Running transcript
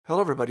Hello,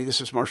 everybody. This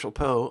is Marshall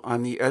Poe.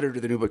 I'm the editor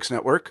of the New Books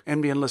Network.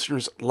 NBN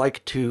listeners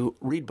like to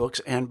read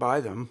books and buy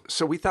them.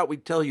 So we thought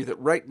we'd tell you that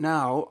right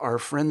now, our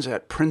friends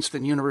at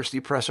Princeton University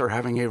Press are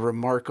having a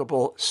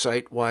remarkable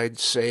site-wide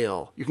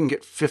sale. You can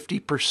get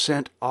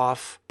 50%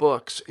 off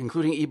books,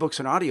 including ebooks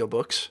and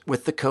audiobooks,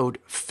 with the code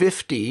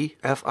 50,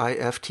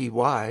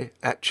 F-I-F-T-Y,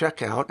 at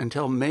checkout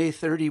until May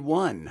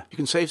 31. You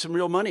can save some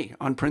real money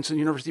on Princeton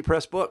University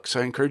Press books.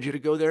 I encourage you to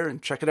go there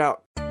and check it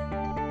out.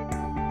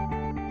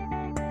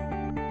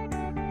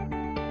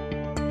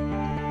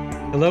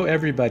 Hello,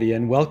 everybody,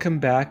 and welcome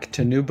back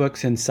to New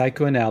Books in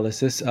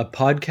Psychoanalysis, a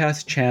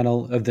podcast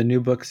channel of the New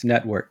Books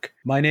Network.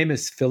 My name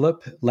is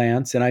Philip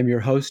Lance, and I'm your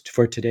host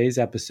for today's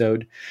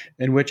episode,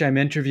 in which I'm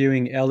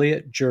interviewing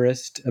Elliot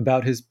Jurist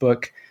about his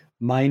book,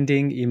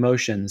 Minding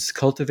Emotions,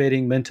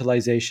 Cultivating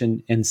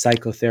Mentalization in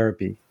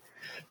Psychotherapy,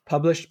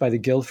 published by the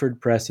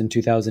Guilford Press in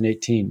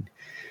 2018.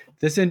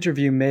 This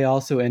interview may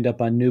also end up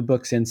on New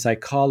Books in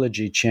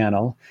Psychology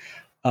channel.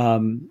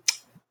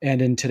 And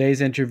in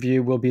today's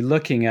interview, we'll be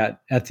looking at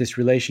this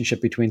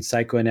relationship between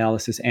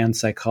psychoanalysis and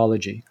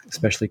psychology,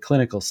 especially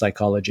clinical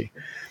psychology.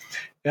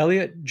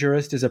 Elliot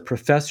Jurist is a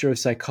professor of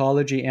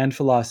psychology and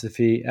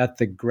philosophy at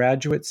the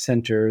Graduate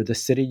Center, the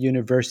City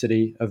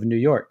University of New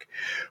York,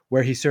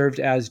 where he served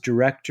as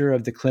director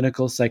of the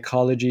clinical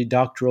psychology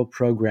doctoral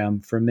program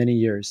for many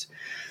years.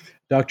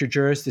 Dr.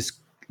 Jurist is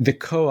the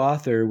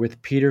co-author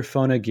with Peter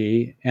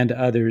Fonagy and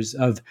others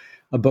of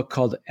a book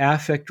called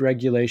Affect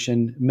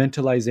Regulation,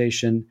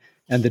 Mentalization,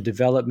 and the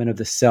Development of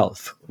the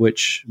Self,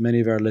 which many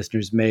of our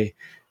listeners may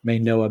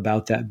know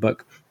about that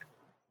book.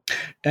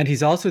 And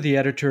he's also the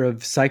editor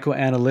of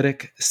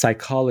Psychoanalytic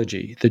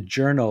Psychology, the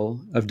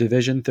journal of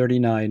Division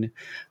 39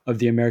 of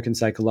the American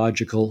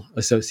Psychological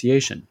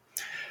Association.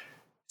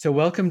 So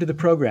welcome to the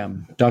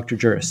program, Dr.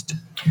 Jurist.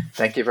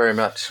 Thank you very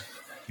much.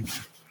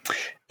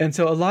 And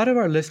so a lot of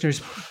our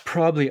listeners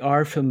probably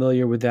are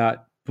familiar with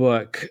that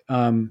book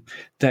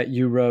that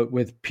you wrote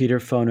with Peter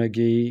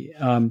Fonagy,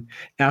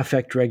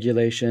 Affect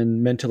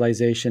Regulation,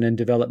 Mentalization, and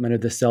Development of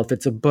the Self.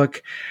 It's a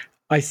book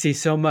I see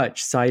so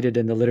much cited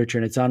in the literature,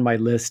 and it's on my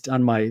list,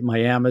 on my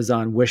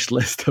Amazon wish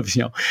list of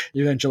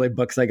eventually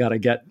books I gotta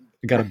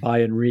buy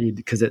and read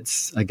because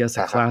it's, I guess,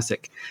 a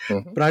classic.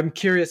 Mm-hmm. But I'm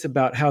curious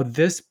about how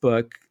this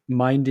book,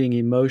 Minding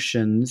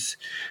Emotions,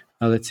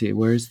 let's see,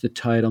 where's the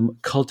title?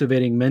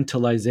 Cultivating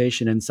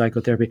Mentalization in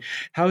Psychotherapy.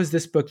 How is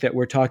this book that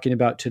we're talking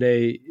about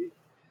today?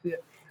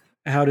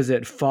 How does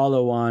it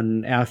follow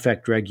on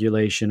affect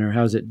regulation, or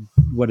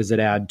what does it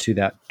add to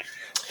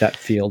that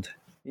field?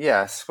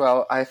 Yes,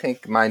 well, I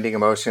think Minding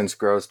Emotions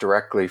grows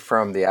directly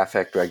from the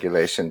affect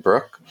regulation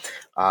book.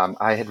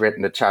 I had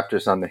written the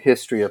chapters on the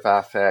history of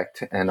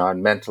affect and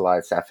on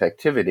mentalized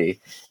affectivity,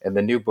 and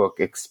the new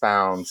book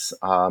expounds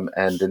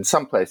and in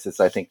some places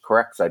I think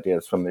corrects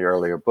ideas from the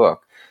earlier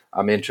book.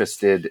 I'm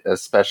interested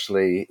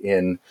especially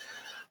in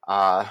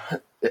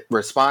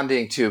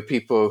responding to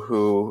people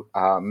who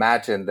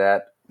imagine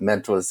that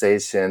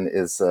mentalization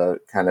is a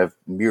kind of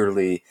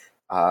merely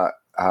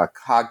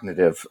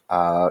cognitive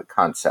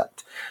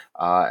concept.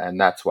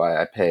 And that's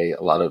why I pay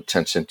a lot of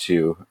attention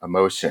to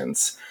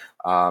emotions.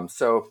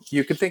 So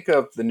you could think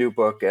of the new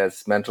book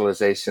as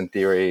mentalization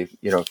theory,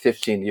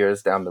 15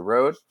 years down the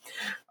road.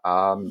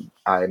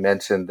 I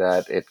mentioned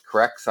that it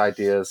corrects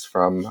ideas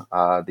from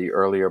the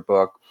earlier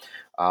book.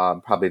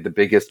 Probably the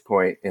biggest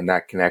point in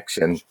that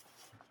connection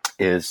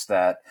is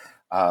that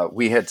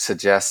we had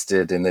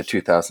suggested in the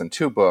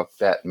 2002 book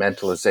that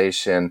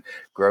mentalization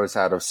grows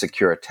out of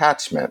secure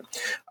attachment.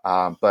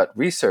 But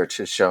research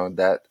has shown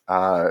that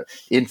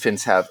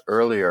infants have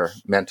earlier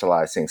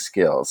mentalizing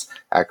skills,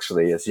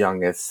 actually as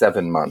young as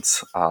 7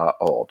 months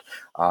old.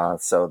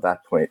 So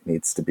that point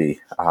needs to be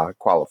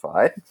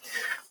qualified.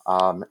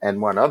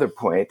 And one other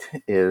point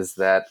is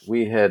that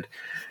we had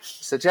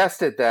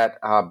suggested that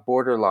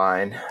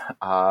borderline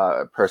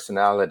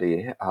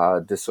personality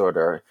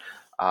disorder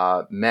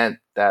meant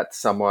that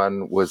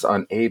someone was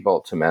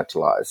unable to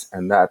mentalize.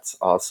 And that's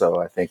also,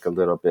 I think, a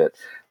little bit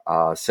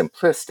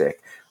simplistic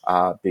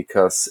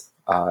because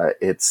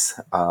it's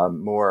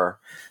more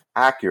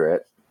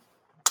accurate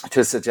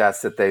to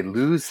suggest that they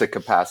lose the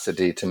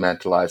capacity to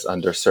mentalize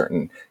under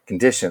certain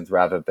conditions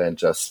rather than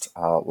just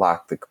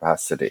lack the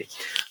capacity.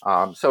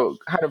 So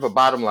kind of a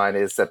bottom line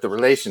is that the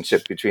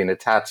relationship between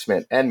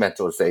attachment and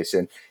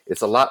mentalization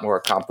is a lot more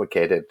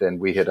complicated than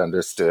we had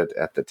understood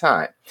at the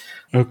time.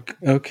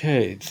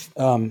 Okay.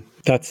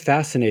 That's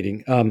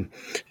fascinating.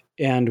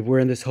 And we're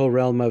in this whole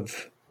realm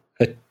of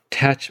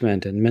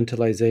attachment and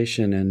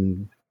mentalization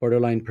and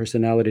borderline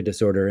personality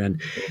disorder.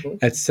 And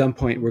at some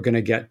point, we're going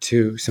to get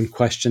to some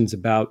questions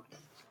about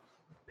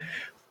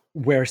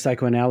where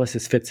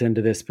psychoanalysis fits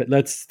into this. But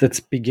let's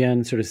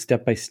begin sort of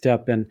step by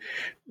step, and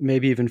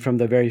maybe even from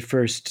the very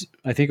first,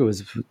 I think it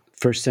was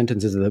first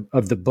sentences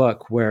of the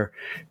book, where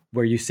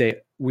you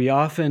say, "We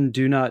often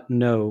do not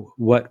know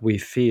what we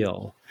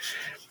feel."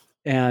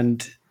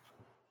 And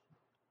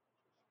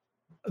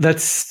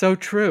that's so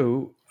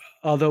true.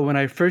 Although when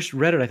I first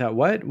read it, I thought,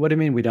 what do you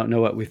mean we don't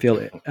know what we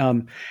feel?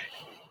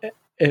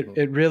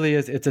 It really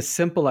is. It's a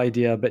simple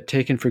idea, but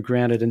taken for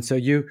granted. And so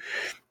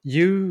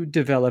you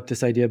developed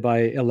this idea by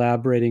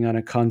elaborating on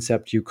a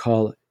concept you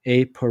call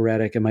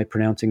aporetic. Am I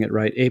pronouncing it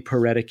right?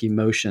 Aporetic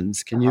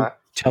emotions. Can you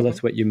tell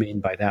us what you mean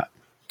by that?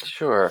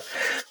 Sure.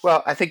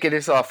 Well, I think it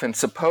is often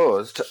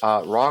supposed,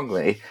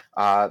 wrongly,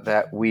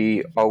 that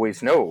we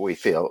always know what we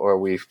feel, or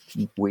we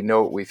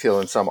know what we feel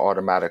in some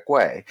automatic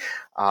way.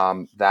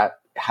 That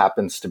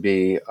happens to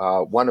be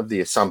one of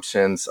the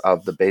assumptions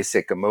of the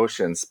basic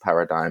emotions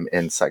paradigm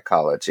in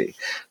psychology.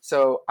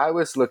 So I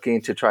was looking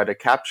to try to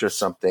capture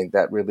something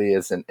that really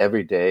is an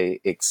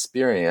everyday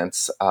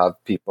experience of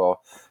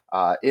people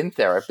in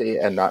therapy,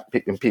 and not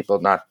in people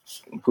not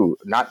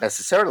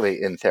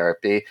necessarily in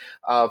therapy,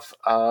 of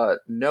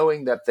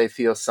knowing that they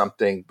feel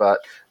something but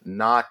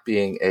not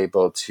being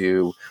able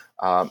to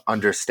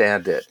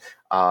understand it,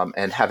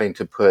 and having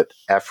to put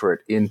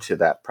effort into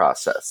that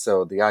process.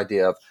 So the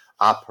idea of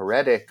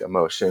aporetic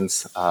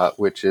emotions,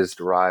 which is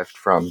derived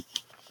from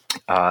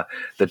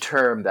the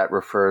term that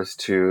refers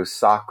to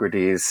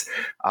Socrates'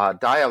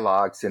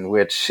 dialogues, in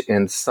which,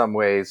 in some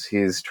ways,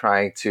 he's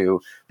trying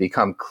to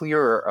become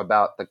clearer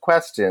about the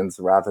questions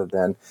rather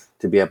than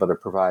to be able to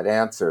provide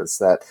answers,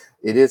 that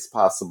it is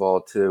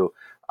possible to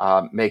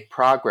make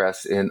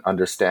progress in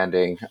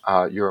understanding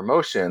your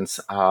emotions,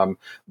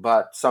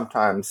 but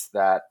sometimes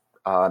that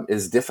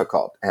is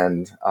difficult,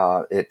 and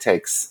it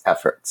takes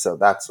effort. So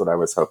that's what I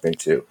was hoping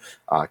to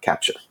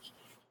capture.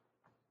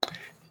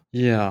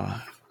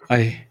 Yeah,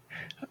 I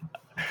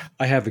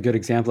have a good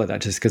example of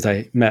that, just because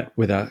I met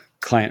with a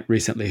client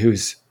recently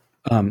who's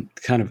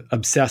kind of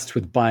obsessed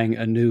with buying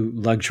a new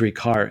luxury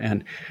car,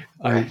 and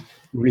I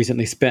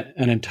recently spent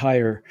an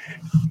entire,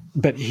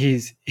 but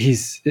he's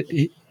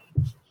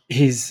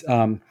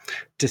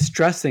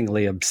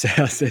distressingly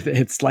obsessed.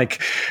 It's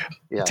like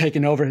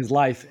taken over his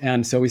life,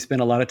 and so we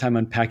spent a lot of time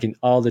unpacking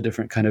all the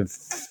different kind of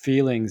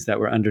feelings that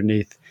were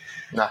underneath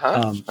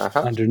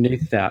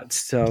that.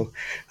 So.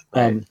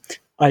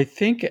 I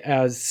think,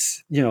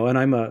 as you know, and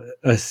I'm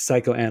a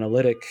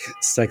psychoanalytic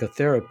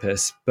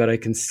psychotherapist, but I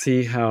can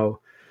see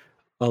how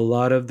a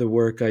lot of the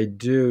work I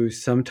do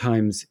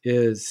sometimes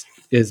is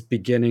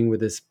beginning with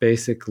this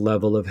basic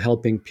level of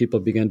helping people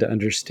begin to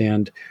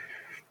understand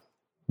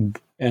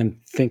and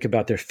think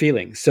about their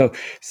feelings. So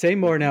say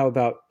more now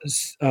about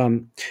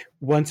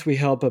once we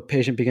help a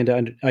patient begin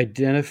to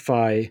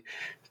identify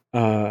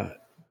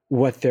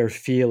what they're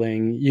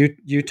feeling.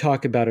 You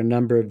talk about a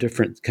number of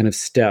different kind of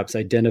steps: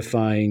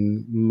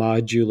 identifying,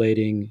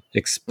 modulating,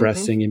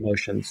 expressing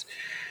emotions.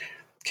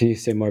 Can you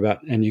say more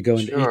about? And you go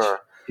into each.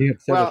 You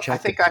have several chapters. I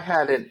think I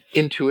had an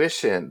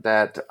intuition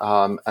that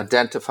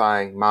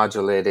identifying,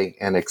 modulating,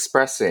 and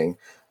expressing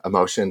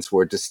emotions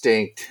were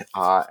distinct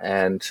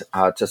and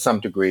to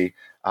some degree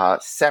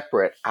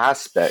separate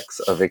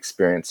aspects of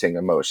experiencing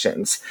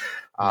emotions,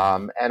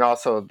 and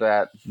also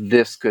that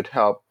this could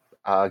help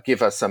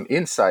give us some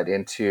insight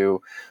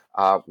into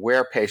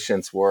where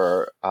patients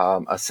were,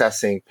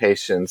 assessing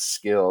patients'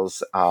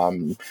 skills,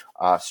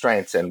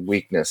 strengths, and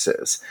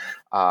weaknesses.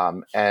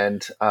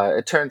 And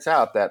it turns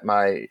out that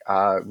my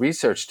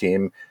research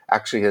team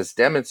actually has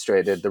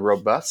demonstrated the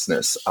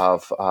robustness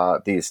of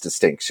these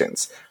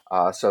distinctions.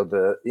 So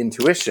the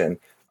intuition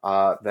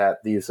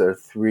that these are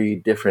three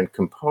different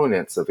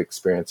components of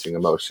experiencing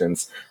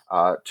emotions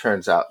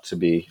turns out to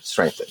be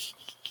strengthened.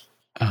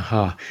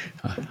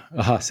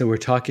 So we're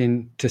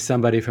talking to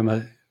somebody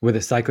with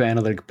a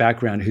psychoanalytic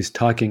background who's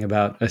talking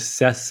about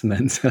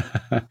assessments,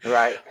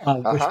 right?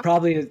 Which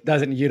probably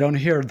you don't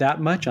hear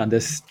that much on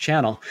this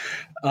channel.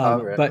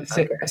 Really? But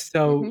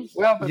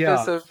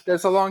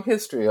there's a long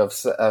history of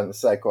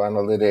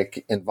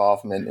psychoanalytic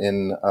involvement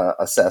in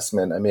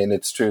assessment. I mean,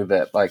 it's true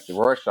that, like, the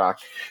Rorschach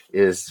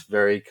is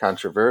very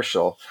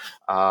controversial,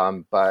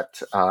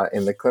 but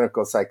in the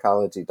clinical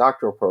psychology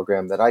doctoral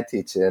program that I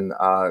teach in,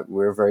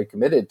 we're very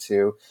committed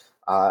to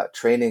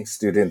training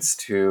students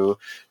to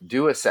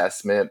do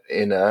assessment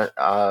in a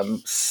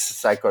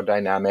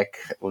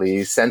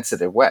psychodynamically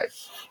sensitive way.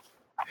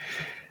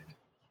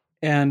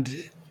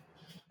 And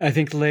I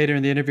think later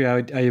in the interview,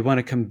 I want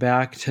to come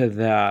back to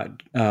that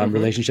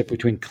relationship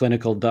between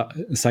clinical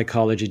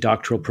psychology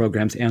doctoral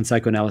programs and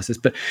psychoanalysis.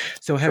 But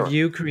so, have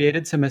you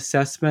created some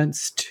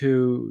assessments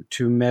to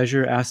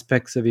measure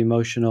aspects of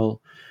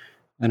emotional?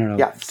 I don't know.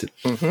 Yes.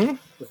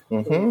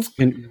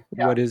 And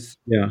what is?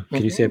 Yeah.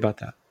 Can you say about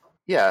that?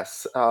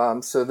 Yes.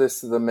 So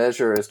the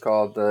measure is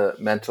called the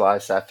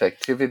Mentalized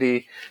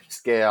Affectivity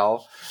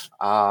Scale,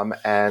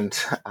 and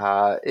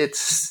it's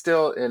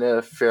still in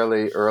a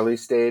fairly early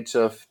stage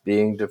of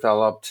being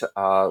developed.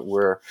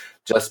 We're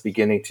just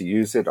beginning to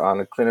use it on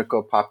a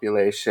clinical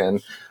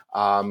population,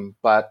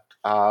 but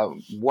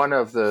one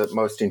of the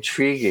most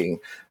intriguing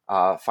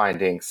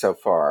findings so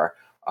far,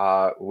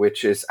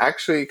 which is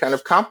actually kind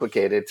of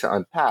complicated to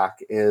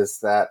unpack, is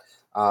that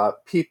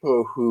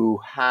people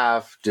who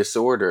have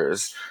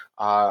disorders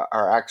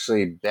are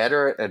actually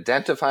better at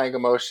identifying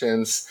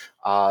emotions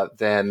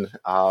than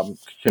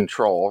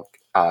control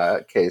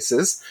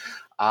cases,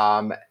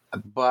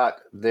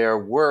 but they're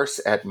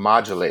worse at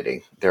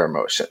modulating their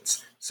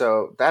emotions.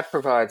 So that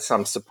provides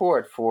some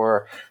support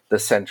for the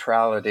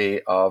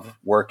centrality of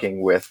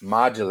working with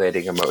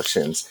modulating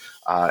emotions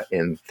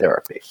in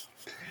therapy.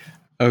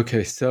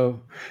 Okay, so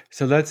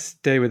let's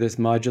stay with this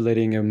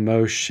modulating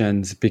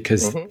emotions,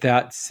 because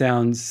that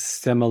sounds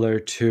similar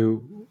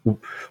to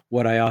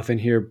what I often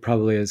hear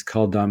probably is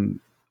called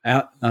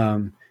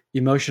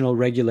emotional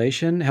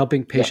regulation,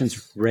 helping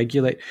patients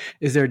regulate.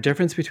 Is there a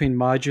difference between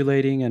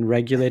modulating and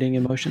regulating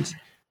emotions?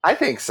 I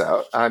think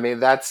so. I mean,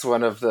 that's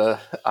one of the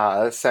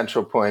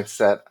central points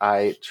that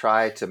I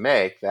try to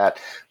make, that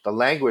the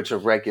language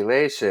of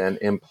regulation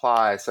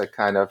implies a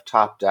kind of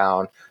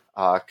top-down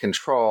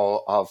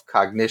control of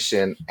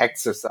cognition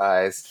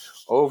exercise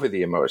over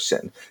the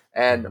emotion.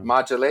 And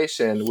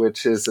modulation,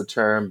 which is a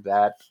term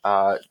that,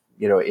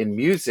 in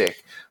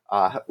music,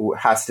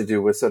 has to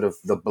do with sort of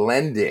the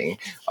blending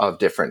of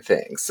different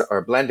things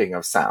or blending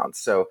of sounds.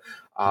 So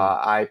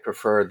I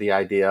prefer the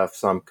idea of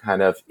some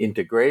kind of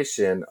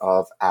integration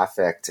of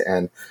affect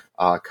and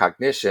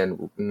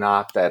cognition,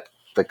 not that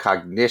the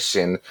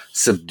cognition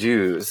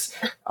subdues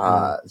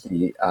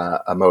the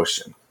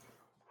emotion.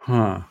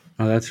 Huh.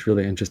 Oh, that's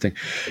really interesting.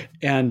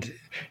 And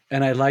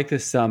I like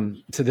this. So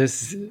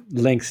this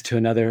links to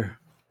another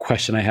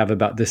question I have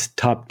about this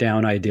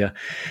top-down idea.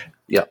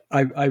 Yeah.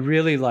 I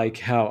really like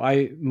how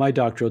my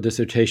doctoral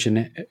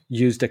dissertation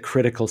used a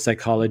critical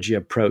psychology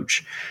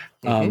approach,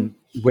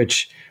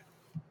 which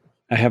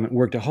I haven't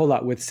worked a whole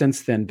lot with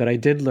since then, but I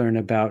did learn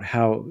about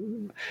how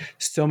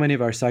so many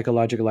of our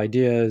psychological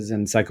ideas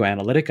and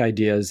psychoanalytic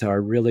ideas are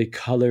really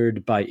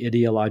colored by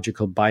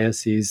ideological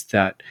biases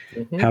that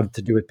have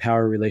to do with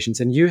power relations.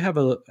 And you have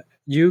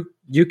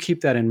you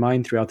keep that in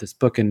mind throughout this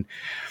book, and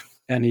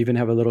even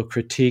have a little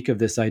critique of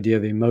this idea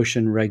of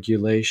emotion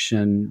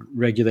regulation,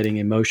 regulating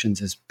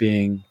emotions as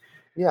being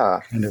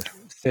kind of,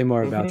 say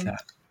more about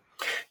that.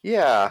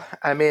 Yeah,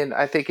 I mean,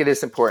 I think it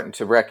is important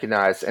to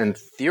recognize and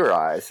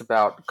theorize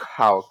about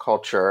how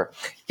culture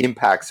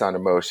impacts on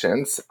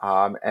emotions,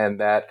 and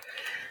that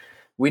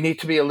we need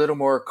to be a little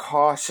more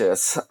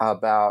cautious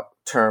about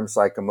terms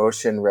like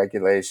emotion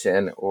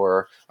regulation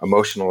or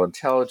emotional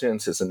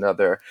intelligence is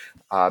another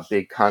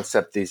big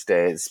concept these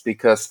days,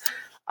 because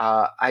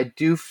I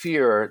do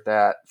fear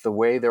that the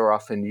way they're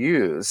often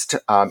used,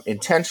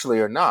 intentionally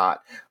or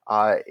not,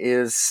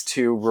 is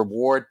to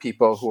reward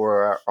people who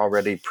are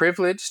already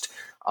privileged,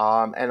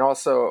 and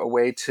also a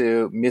way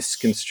to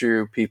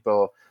misconstrue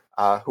people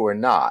who are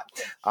not.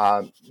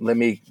 Let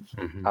me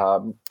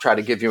try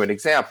to give you an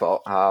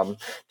example.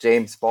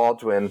 James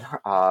Baldwin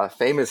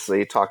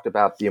famously talked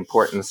about the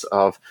importance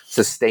of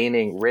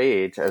sustaining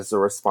rage as a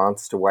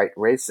response to white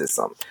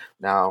racism.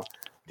 Now,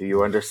 do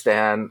you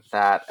understand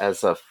that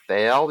as a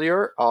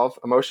failure of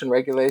emotion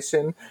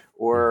regulation,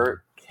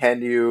 or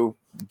can you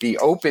be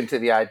open to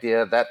the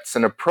idea that's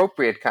an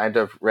appropriate kind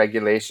of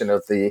regulation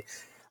of the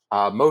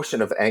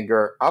motion of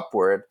anger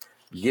upward,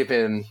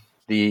 given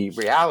the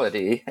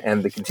reality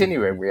and the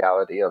continuing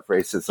reality of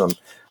racism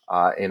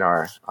in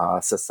our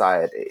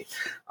society?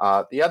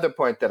 The other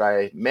point that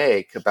I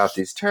make about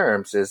these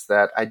terms is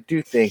that I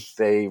do think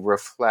they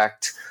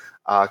reflect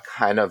a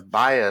kind of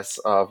bias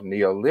of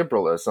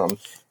neoliberalism,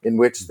 in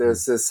which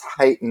there's this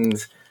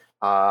heightened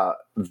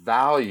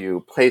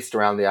value placed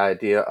around the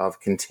idea of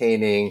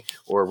containing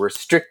or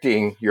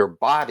restricting your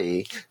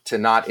body to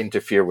not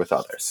interfere with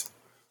others.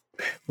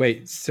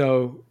 Wait,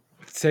 so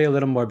say a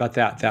little more about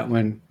that. That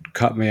one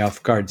caught me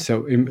off guard.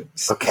 So,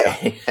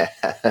 okay.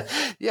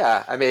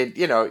 Yeah, I mean,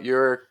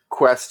 your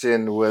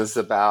question was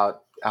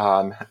about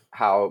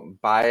how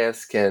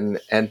bias can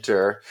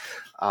enter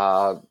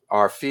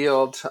our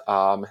field,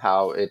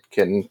 how it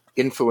can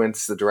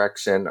influence the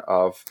direction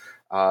of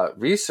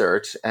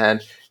research.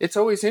 And it's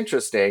always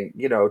interesting,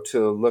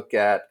 to look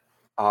at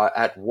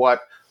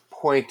what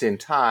point in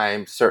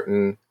time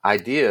certain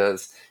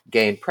ideas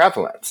gain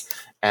prevalence.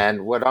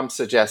 And what I'm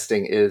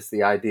suggesting is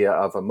the idea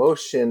of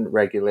emotion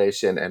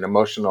regulation and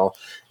emotional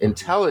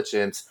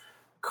intelligence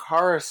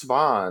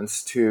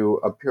corresponds to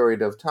a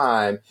period of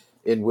time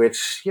in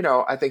which,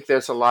 I think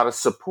there's a lot of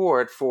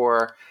support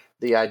for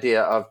the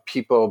idea of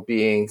people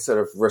being sort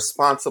of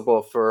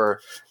responsible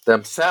for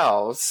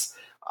themselves,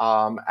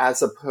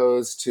 as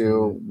opposed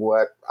to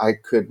what I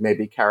could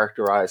maybe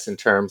characterize in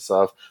terms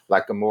of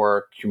like a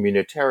more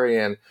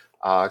communitarian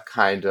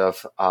kind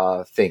of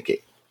thinking.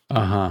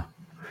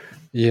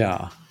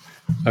 Yeah.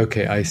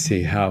 Okay, I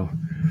see how.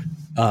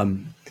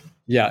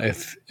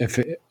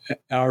 If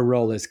our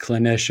role as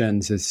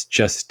clinicians is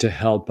just to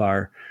help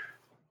or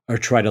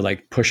try to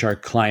push our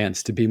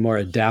clients to be more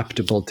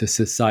adaptable to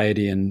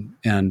society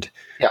and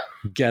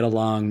get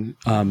along,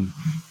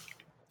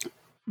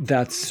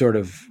 that's sort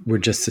of, we're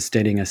just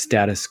sustaining a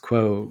status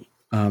quo.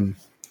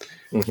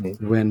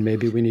 When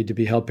maybe we need to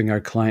be helping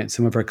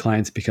some of our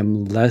clients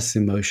become less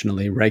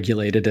emotionally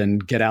regulated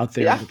and get out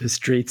there into the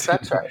streets.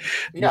 That's right.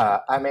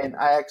 Yeah. I mean,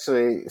 I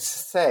actually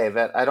say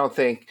that I don't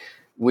think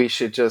we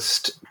should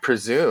just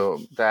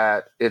presume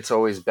that it's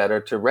always better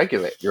to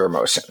regulate your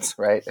emotions,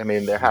 right? I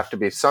mean, there have to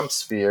be some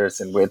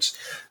spheres in which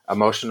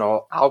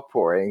emotional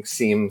outpouring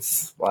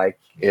seems like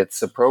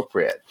it's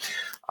appropriate.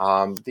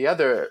 The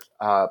other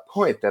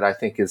point that I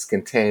think is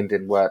contained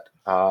in what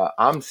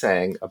I'm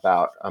saying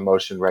about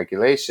emotion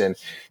regulation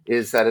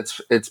is that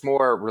it's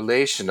more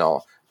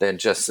relational than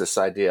just this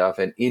idea of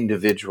an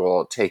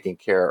individual taking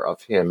care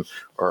of him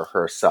or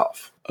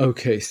herself.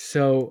 Okay,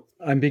 so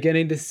I'm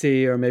beginning to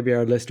see, or maybe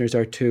our listeners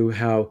are too,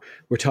 how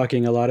we're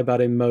talking a lot about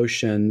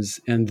emotions,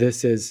 and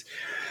this is,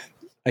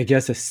 I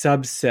guess, a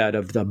subset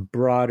of the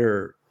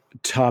broader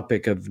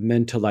topic of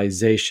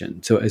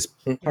mentalization. So as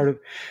part of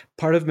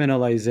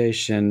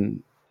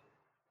mentalization,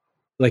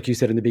 like you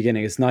said in the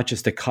beginning, it's not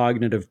just a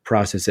cognitive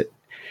process.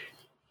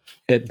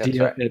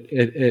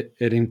 It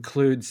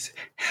includes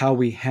how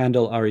we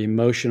handle our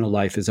emotional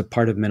life as a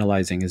part of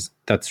mentalizing.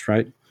 That's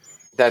right?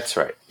 That's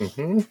right.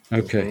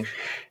 Okay.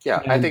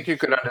 Yeah, I think you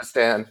could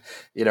understand,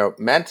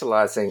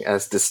 mentalizing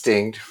as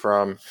distinct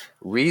from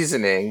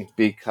reasoning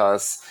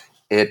because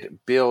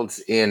it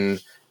builds in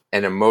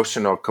an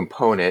emotional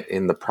component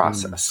in the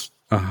process.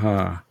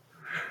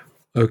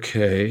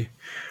 Okay.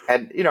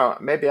 And,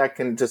 maybe I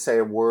can just say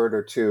a word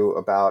or two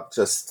about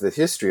just the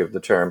history of the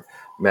term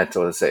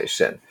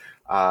mentalization,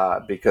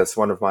 because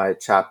one of my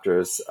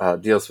chapters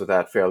deals with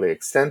that fairly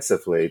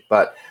extensively.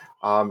 But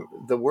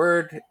the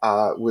word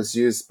was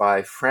used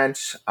by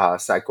French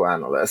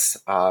psychoanalysts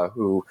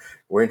who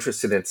were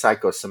interested in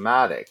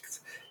psychosomatics.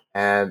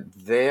 And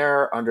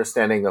their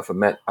understanding of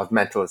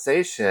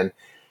mentalization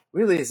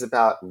really is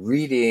about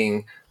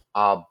reading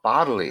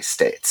bodily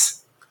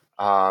states.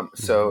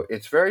 So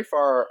it's very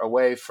far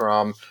away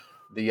from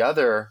the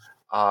other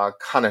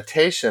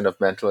connotation of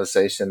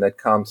mentalization that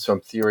comes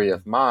from theory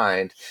of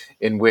mind,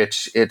 in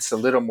which it's a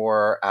little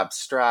more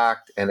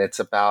abstract and it's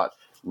about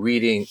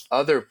reading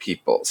other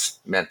people's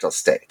mental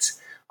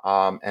states.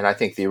 And I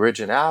think the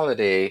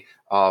originality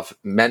of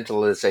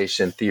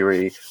mentalization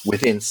theory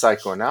within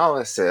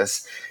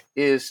psychoanalysis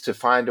is to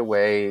find a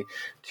way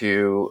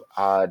to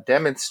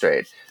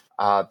demonstrate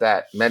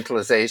that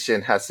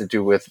mentalization has to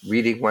do with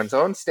reading one's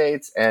own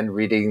states and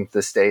reading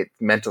the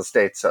mental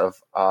states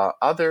of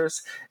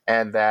others,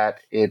 and that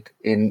it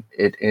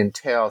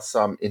entails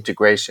some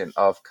integration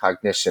of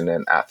cognition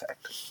and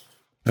affect.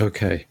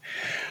 Okay.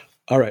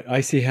 All right.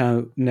 I see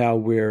how now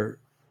we're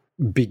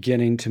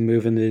beginning to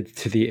move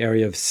into the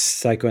area of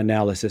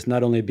psychoanalysis,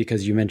 not only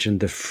because you mentioned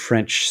the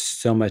French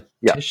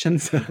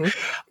somaticians,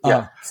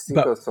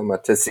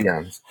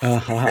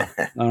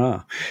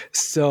 psychosomaticians.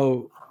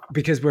 So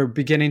because we're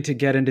beginning to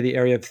get into the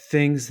area of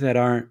things that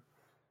aren't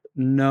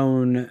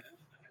known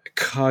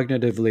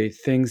cognitively,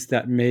 things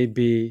that may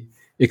be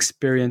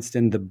experienced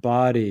in the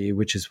body,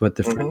 which is what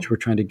the French were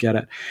trying to get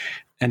at,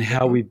 and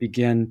how we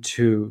begin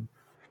to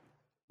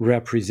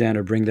represent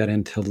or bring that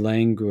into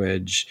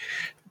language.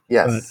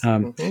 Yes.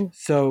 But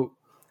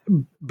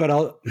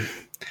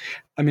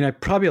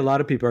probably a lot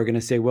of people are going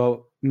to say,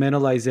 well,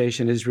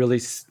 mentalization is really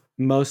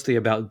mostly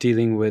about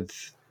dealing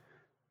with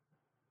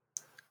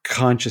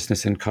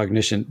consciousness and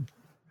cognition.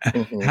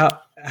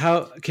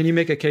 How can you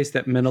make a case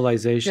that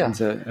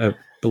mentalization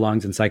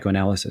belongs in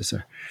psychoanalysis,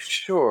 or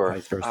sure?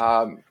 Vice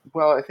versa?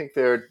 Well, I think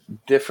there are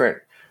different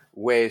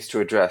ways to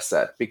address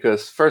that,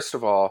 because first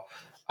of all,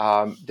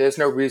 there's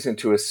no reason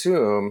to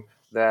assume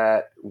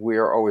that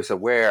we're always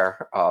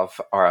aware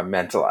of our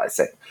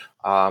mentalizing.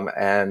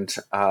 And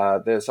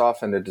there's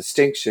often a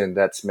distinction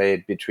that's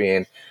made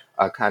between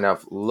a kind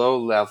of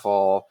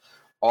low-level,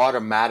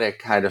 automatic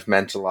kind of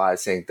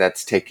mentalizing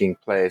that's taking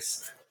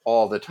place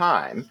all the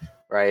time,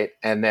 right?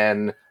 And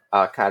then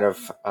kind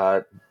of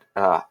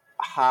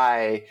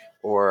high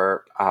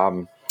or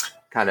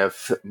kind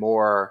of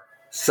more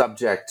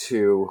subject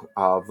to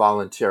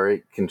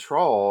voluntary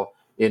control,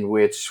 in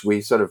which we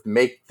sort of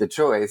make the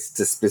choice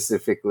to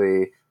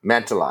specifically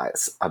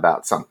mentalize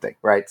about something,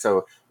 right?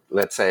 So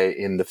let's say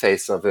in the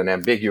face of an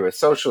ambiguous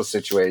social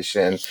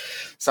situation,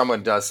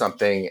 someone does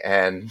something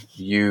and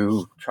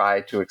you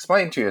try to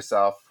explain to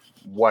yourself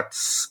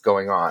what's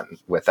going on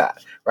with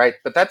that, right?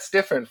 But that's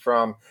different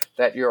from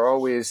that you're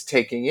always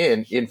taking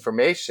in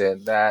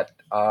information that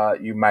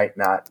you might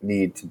not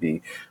need to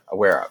be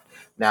aware of.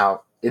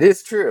 Now, it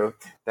is true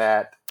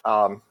that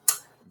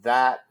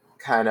that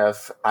kind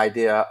of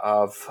idea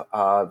of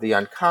the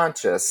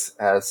unconscious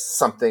as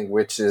something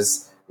which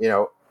is,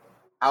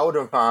 out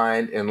of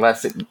mind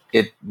unless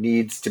it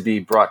needs to be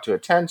brought to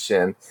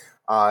attention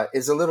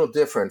is a little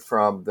different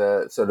from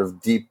the sort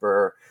of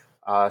deeper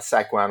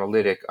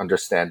psychoanalytic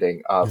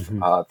understanding of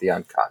the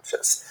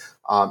unconscious.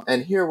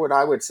 And here what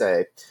I would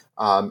say,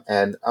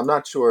 and I'm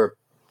not sure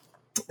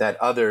that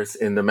others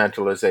in the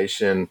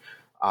mentalization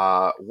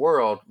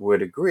world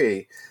would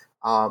agree,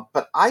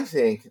 but I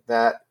think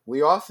that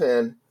we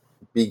often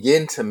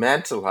begin to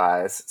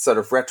mentalize sort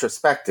of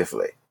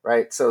retrospectively,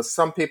 right? So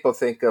some people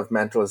think of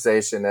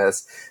mentalization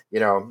as,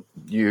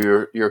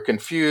 you're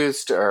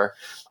confused or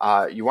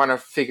you want to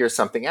figure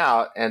something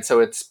out. And so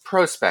it's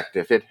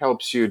prospective. It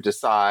helps you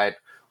decide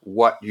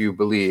what you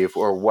believe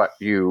or what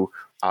you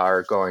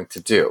are going to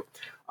do.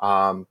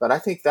 But I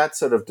think that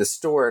sort of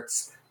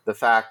distorts the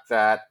fact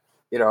that,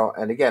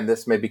 and again,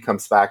 this maybe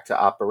comes back to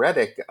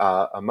operatic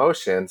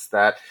emotions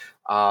that,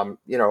 are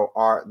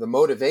the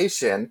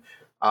motivation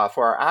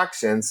for our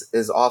actions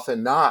is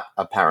often not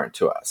apparent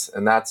to us.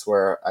 And that's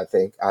where I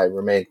think I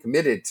remain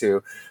committed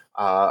to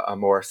a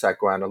more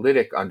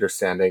psychoanalytic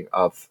understanding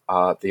of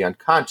the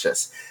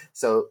unconscious.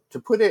 So to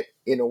put it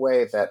in a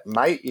way that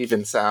might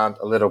even sound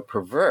a little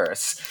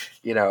perverse,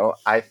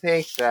 I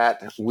think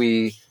that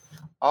we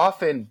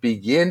often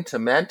begin to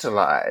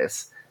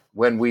mentalize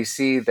when we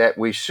see that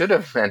we should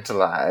have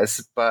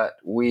mentalized, but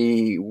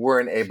we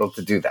weren't able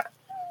to do that.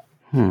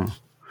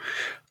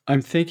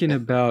 I'm thinking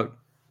about,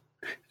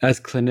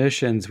 as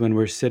clinicians, when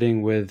we're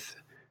sitting with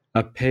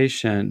a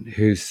patient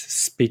who's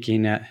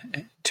speaking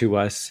to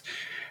us,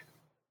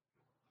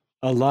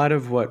 a lot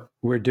of what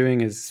we're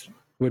doing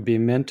would be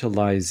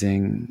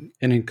mentalizing,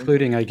 and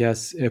including, I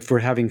guess, if we're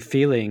having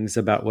feelings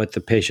about what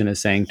the patient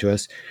is saying to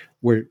us,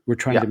 we're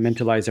trying to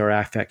mentalize our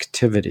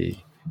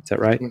affectivity. Is that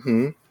right?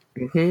 Mm-hmm.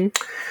 Mm-hmm.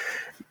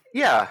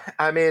 Yeah,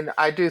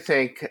 I do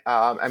think,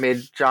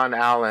 John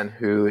Allen,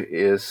 who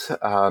is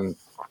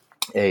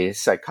a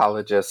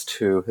psychologist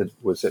who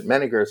was at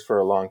Menninger's for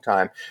a long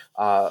time,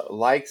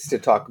 likes to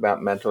talk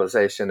about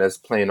mentalization as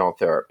plain old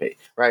therapy,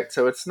 right?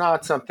 So it's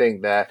not something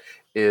that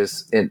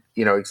is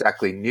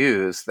exactly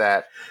news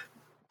that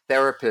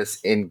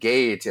therapists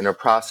engage in a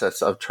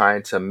process of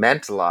trying to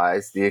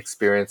mentalize the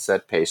experience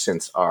that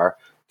patients are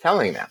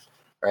telling them,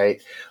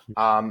 right?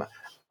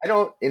 I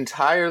don't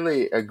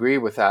entirely agree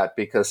with that,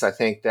 because I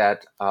think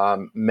that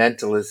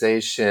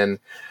mentalization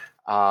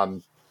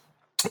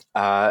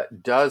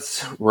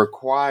does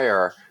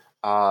require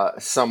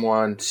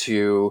someone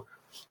to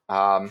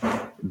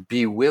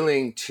be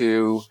willing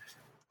to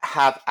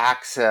have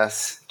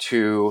access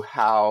to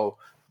how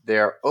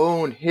their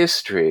own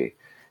history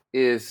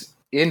is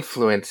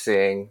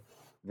influencing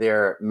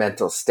their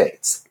mental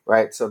states,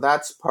 right? So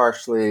that's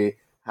partially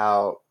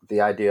how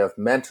the idea of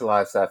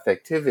mentalized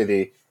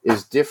affectivity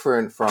is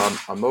different from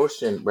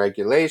emotion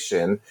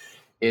regulation,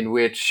 in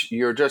which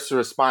you're just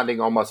responding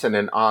almost in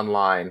an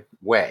online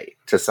way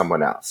to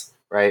someone else,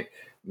 right?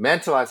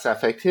 Mentalized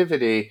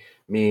affectivity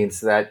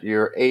means that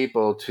you're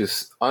able to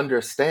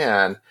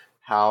understand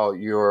how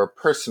your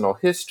personal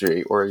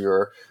history or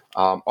your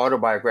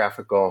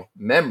autobiographical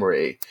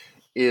memory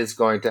is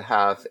going to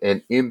have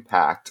an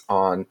impact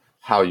on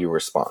how you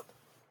respond.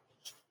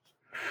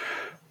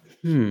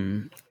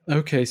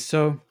 Okay,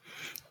 so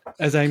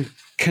as I'm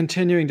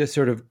continuing to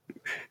sort of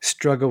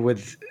struggle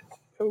with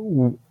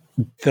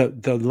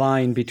the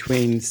line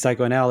between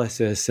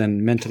psychoanalysis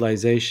and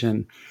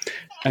mentalization,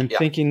 I'm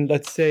thinking,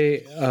 let's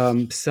say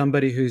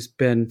somebody who's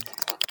been,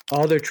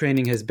 all their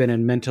training has been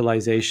in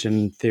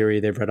mentalization theory.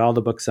 They've read all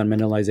the books on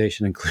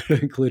mentalization,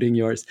 including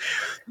yours.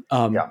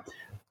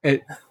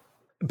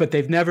 But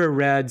they've never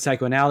read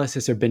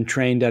psychoanalysis or been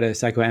trained at a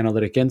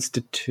psychoanalytic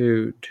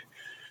institute.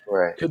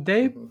 Right. Could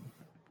they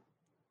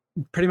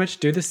pretty much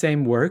do the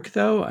same work,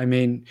 though? I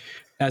mean,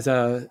 as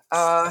a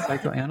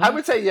psychoanalyst? I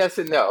would say yes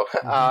and no.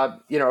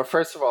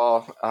 First of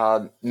all,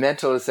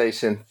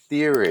 mentalization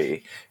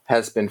theory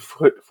has been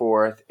put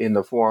forth in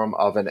the form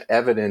of an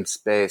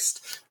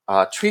evidence-based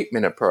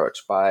treatment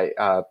approach by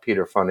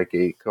Peter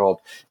Fonagy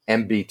called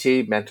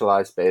MBT,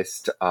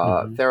 mentalized-based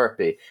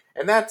therapy.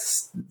 And that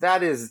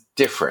is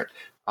different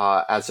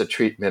as a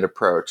treatment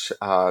approach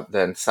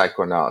than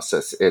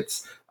psychoanalysis.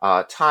 It's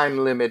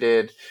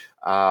time-limited.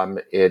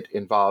 It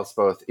involves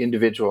both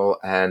individual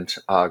and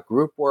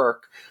group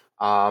work.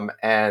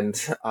 And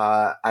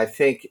I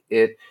think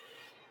it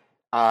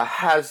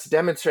has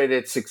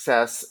demonstrated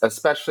success,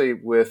 especially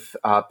with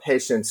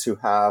patients who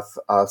have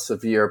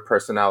severe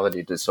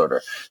personality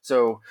disorder.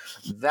 So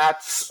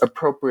that's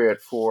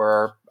appropriate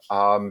for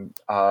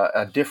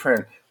a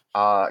different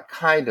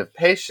kind of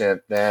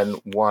patient than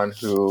one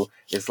who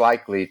is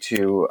likely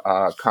to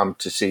come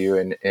to see you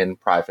in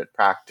private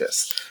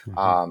practice.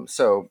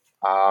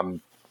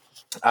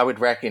 I would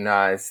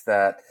recognize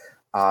that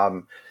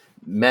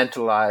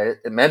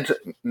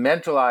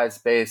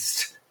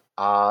mentalized-based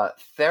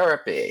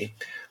therapy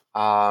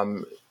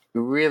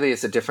really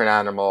is a different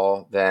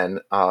animal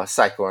than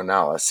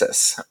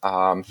psychoanalysis.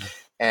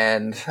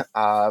 And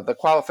the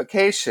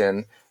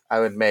qualification I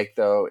would make,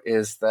 though,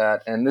 is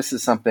that, and this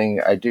is something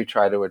I do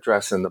try to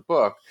address in the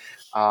book,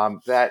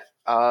 that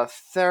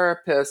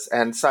therapists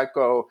and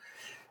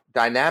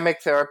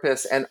psychodynamic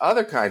therapists and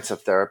other kinds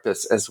of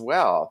therapists as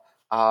well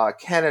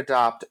can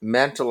adopt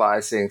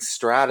mentalizing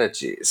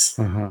strategies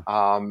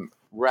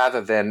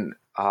rather than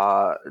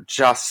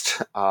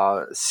just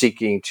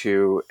seeking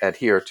to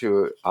adhere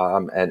to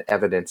an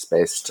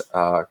evidence-based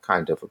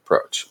kind of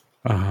approach.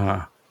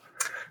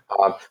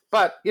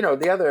 But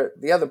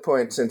the other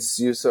point, since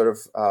you sort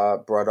of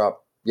brought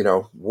up,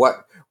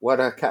 what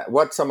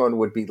someone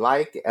would be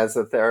like as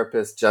a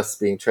therapist just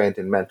being trained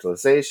in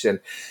mentalization,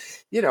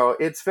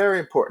 it's very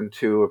important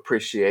to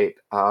appreciate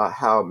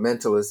how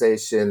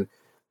mentalization,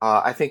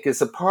 I think,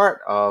 is a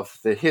part of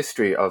the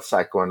history of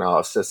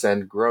psychoanalysis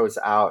and grows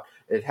out.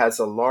 It has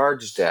a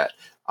large debt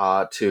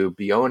to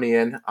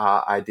Bionian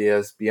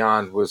ideas.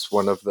 Bion was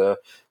one of the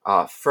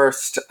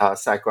first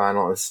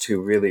psychoanalysts to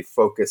really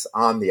focus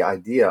on the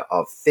idea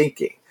of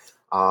thinking,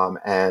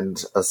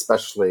 and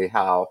especially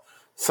how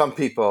some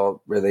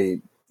people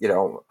really,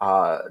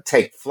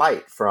 take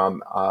flight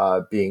from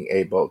being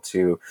able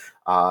to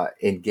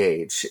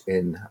engage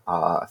in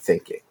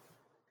thinking.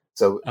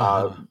 So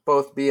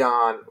both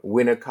beyond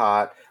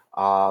Winnicott,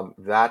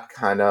 that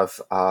kind of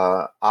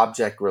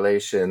object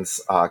relations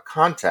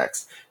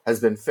context has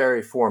been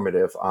very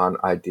formative on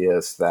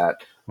ideas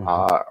that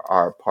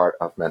are part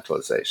of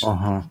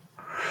mentalization.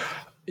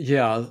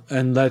 Yeah,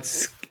 and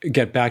let's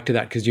get back to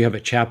that because you have a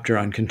chapter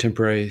on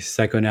contemporary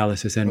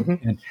psychoanalysis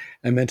and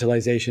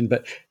mentalization.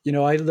 But,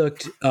 I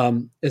looked,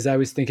 as I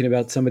was thinking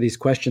about some of these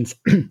questions,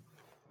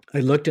 I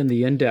looked in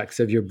the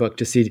index of your book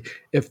to see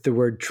if the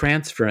word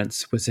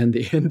transference was in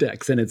the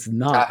index, and it's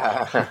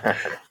not.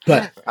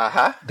 But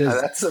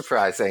that's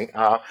surprising.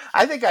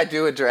 I think I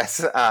do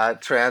address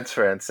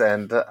transference,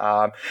 and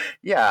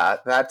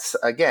that's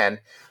again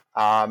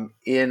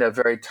in a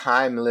very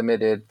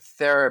time-limited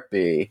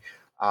therapy.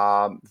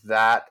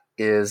 That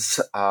is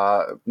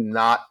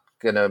not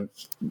going to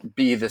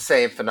be the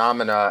same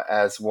phenomena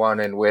as one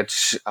in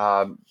which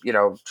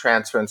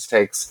transference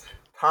takes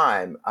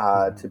time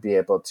to be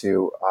able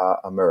to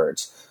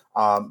emerge.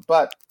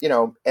 But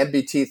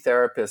MBT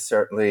therapists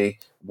certainly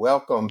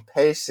welcome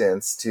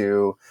patients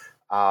to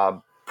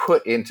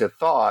put into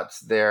thought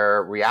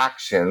their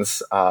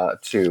reactions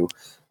to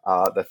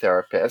the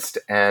therapist.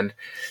 And,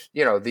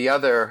 the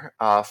other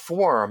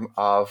form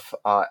of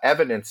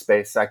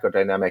evidence-based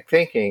psychodynamic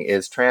thinking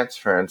is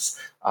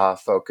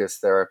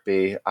transference-focused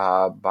therapy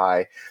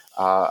by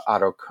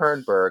Otto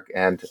Kernberg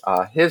and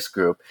his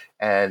group.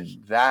 And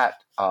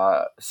that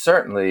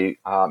certainly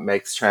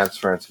makes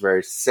transference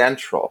very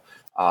central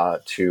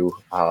to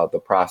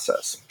the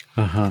process.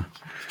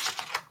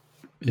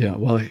 Yeah,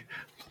 well,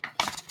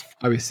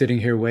 I was sitting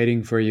here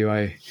waiting for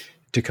you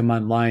to come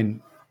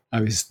online.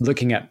 I was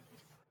looking at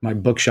my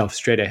bookshelf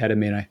straight ahead of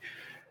me, and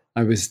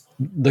I was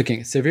looking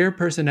at Severe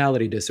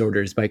Personality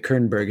Disorders by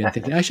Kernberg and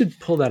thinking I should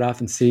pull that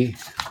off and see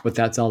what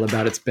that's all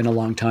about. It's been a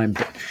long time.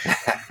 But,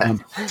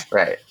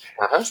 right.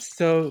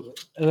 So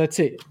let's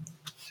see.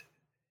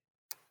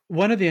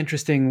 One of the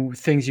interesting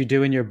things you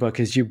do in your book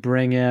is you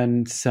bring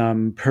in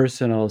some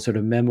personal sort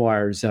of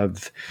memoirs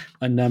of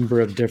a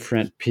number of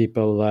different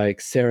people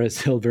like Sarah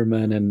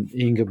Silverman and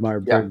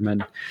Ingmar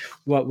Bergman.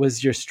 What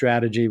was your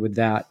strategy with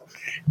that?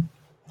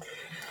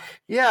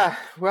 Yeah,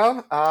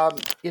 well,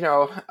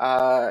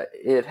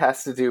 it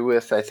has to do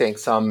with, I think,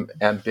 some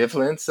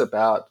ambivalence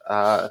about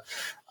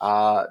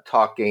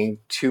talking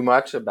too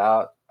much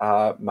about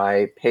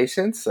my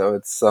patients. So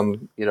it's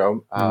some,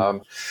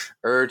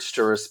 urge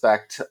to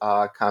respect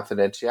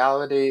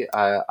confidentiality.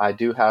 I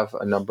do have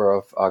a number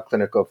of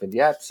clinical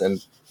vignettes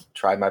and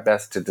try my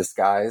best to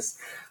disguise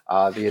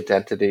the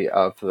identity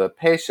of the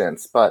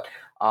patients. But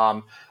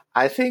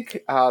I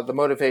think the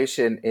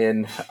motivation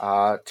in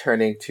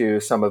turning to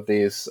some of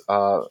these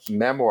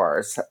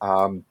memoirs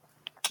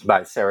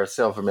by Sarah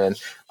Silverman,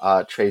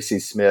 Tracy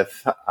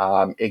Smith,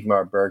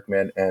 Ingmar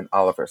Bergman, and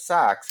Oliver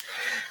Sacks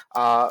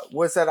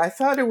was that I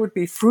thought it would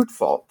be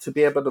fruitful to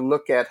be able to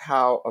look at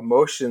how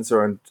emotions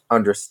are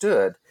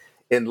understood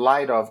in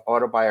light of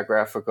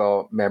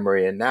autobiographical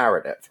memory and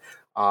narrative.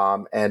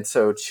 And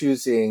so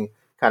choosing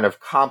kind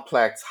of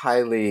complex,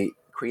 highly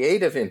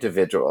creative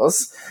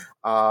individuals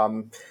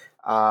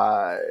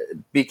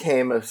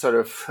became a sort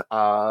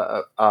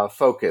of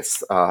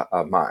focus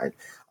of mine.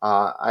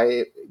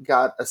 I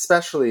got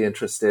especially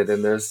interested,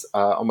 and there's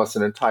almost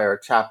an entire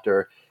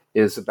chapter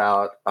is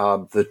about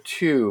the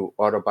two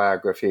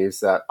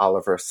autobiographies that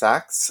Oliver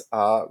Sacks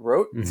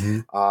wrote,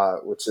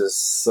 which is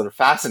sort of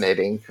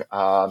fascinating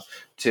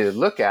to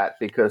look at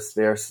because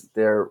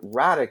they're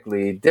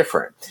radically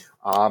different.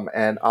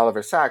 And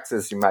Oliver Sacks,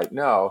 as you might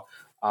know,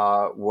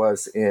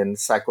 was in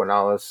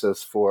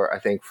psychoanalysis for, I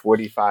think,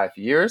 45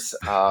 years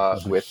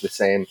with the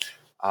same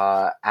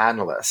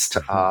analyst.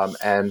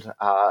 And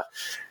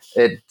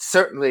it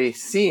certainly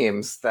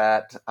seems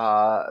that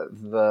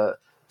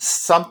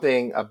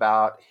something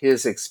about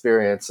his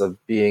experience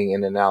of being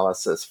in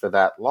analysis for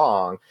that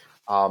long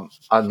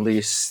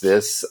unleashed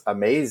this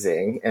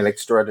amazing and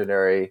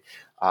extraordinary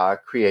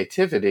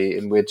creativity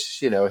in which,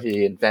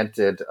 he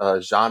invented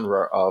a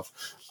genre of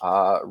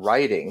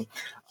writing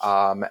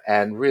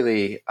and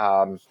really,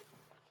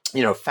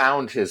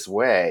 found his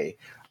way.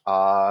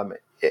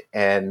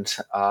 And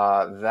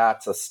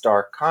that's a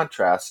stark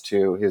contrast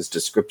to his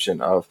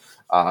description of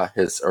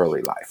his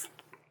early life.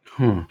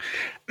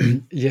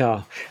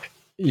 Yeah.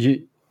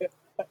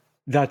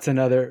 That's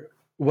another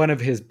one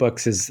of his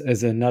books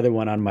is another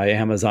one on my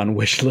Amazon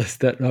wish list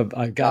that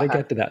I got to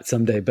get to that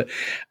someday. But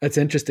it's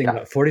interesting.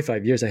 About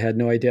 45 years, I had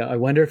no idea. I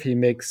wonder if he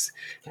makes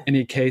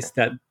any case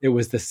that it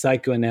was the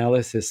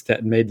psychoanalysis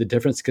that made the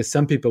difference. Because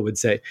some people would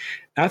say,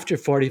 after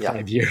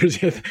 45 years,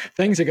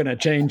 things are going to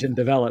change and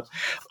develop.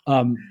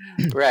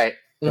 Right.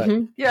 But,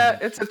 yeah,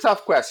 it's a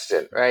tough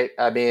question, right?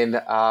 I mean,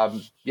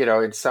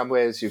 in some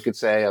ways you could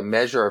say a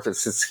measure of a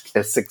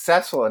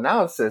successful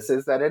analysis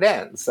is that it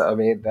ends. I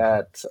mean,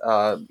 that,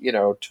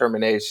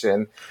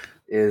 termination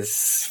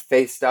is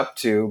faced up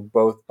to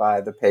both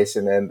by the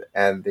patient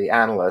and the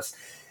analyst.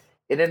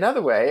 in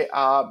another way,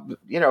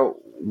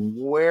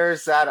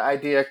 where's that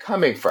idea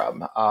coming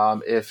from?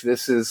 If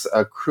this is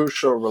a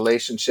crucial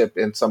relationship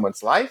in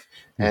someone's life,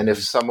 and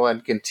if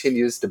someone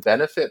continues to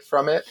benefit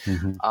from it,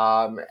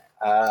 I'm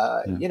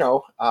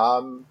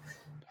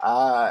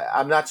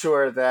not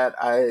sure that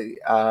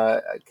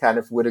I kind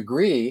of would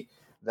agree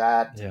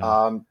that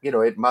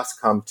it must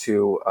come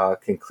to a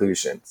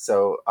conclusion.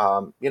 So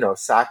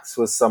Sachs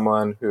was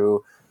someone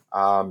who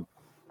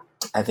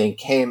I think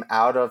came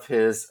out of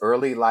his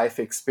early life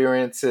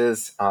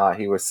experiences.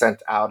 He was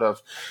sent out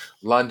of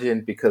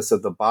London because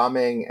of the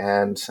bombing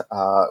and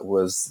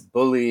was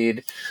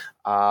bullied,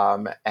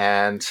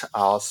 and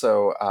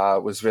also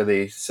was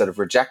really sort of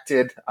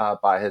rejected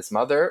by his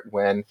mother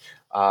when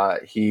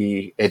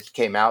it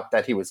came out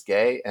that he was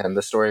gay. And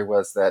the story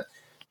was that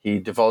he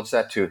divulged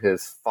that to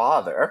his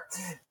father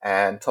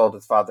and told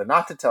his father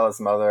not to tell his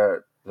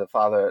mother. The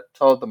father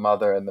told the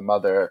mother, and the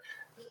mother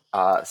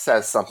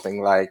says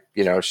something like,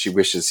 she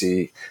wishes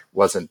he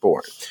wasn't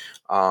born.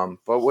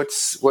 But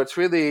what's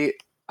really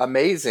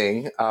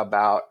amazing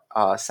about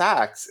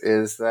Sachs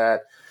is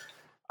that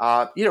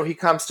he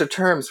comes to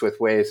terms with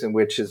ways in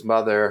which his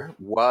mother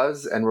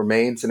was and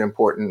remains an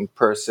important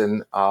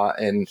person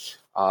in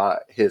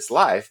his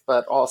life,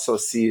 but also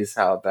sees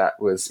how that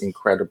was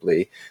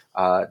incredibly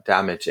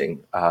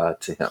damaging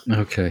to him.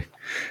 Okay.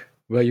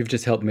 Well, you've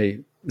just helped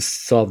me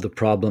solve the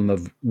problem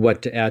of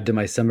what to add to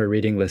my summer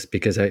reading list,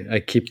 because I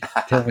keep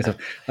telling myself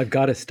I've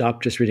got to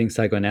stop just reading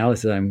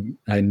psychoanalysis. I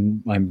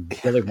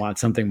really want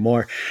something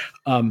more.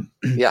 So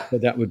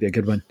that would be a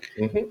good one.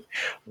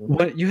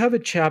 What you have a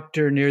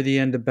chapter near the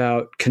end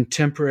about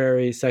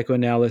contemporary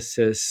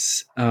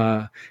psychoanalysis,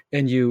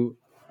 and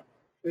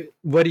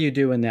what do you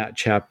do in that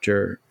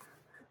chapter?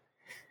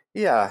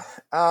 Yeah.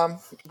 I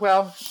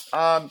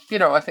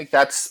think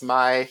that's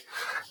my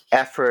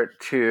effort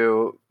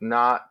to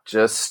not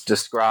just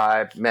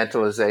describe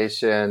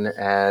mentalization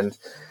and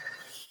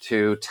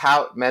to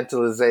tout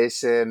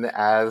mentalization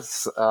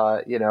as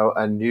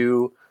a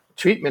new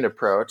treatment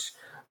approach,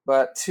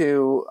 but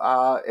to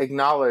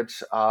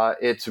acknowledge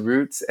its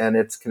roots and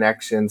its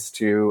connections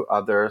to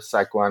other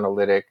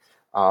psychoanalytic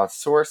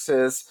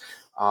sources.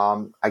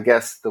 I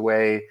guess the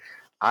way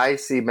I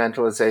see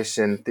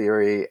mentalization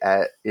theory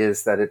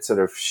is that it sort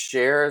of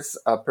shares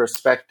a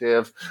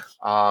perspective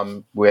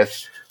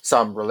with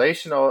some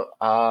relational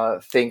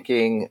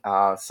thinking,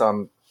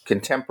 some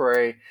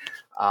contemporary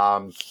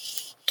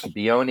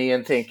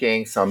Bionian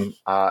thinking, some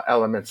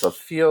elements of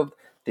field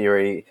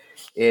theory,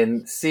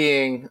 in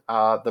seeing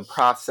the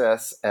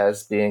process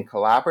as being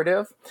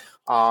collaborative,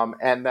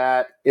 and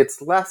that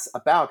it's less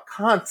about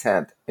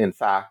content, in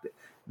fact,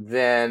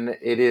 than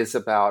it is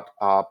about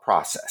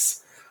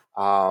process.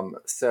 I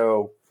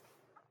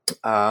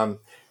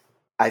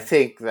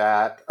think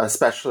that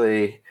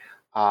especially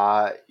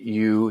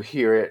you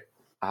hear it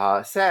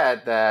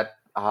said that,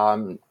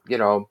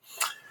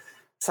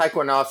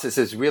 psychoanalysis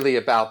is really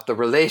about the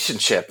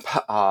relationship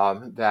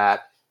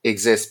that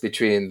exists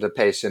between the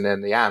patient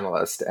and the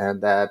analyst,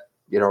 and that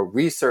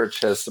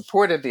research has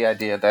supported the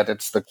idea that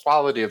it's the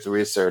quality of the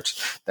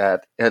research,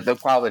 that the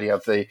quality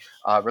of the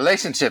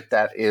relationship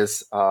that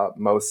is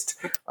most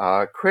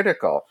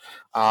critical.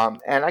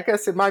 And I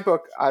guess in my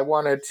book, I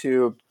wanted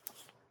to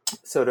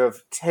sort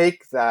of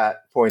take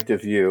that point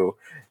of view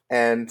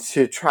and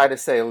to try to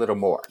say a little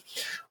more.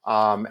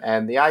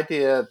 And the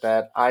idea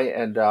that I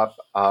end up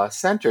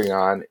centering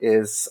on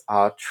is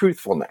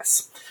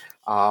truthfulness.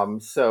 I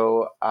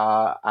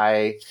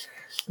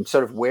am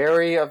sort of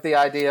wary of the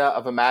idea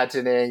of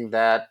imagining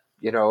that,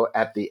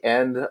 at the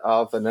end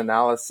of an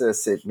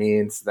analysis, it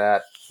means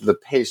that the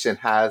patient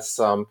has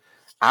some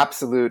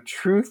absolute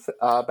truth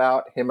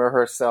about him or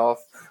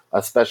herself,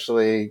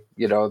 especially,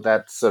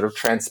 that's sort of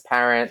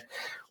transparent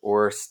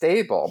or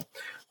stable.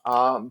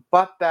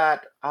 But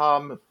that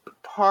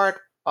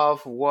part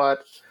of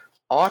what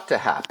ought to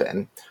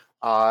happen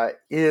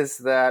is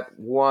that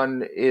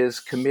one is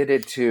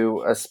committed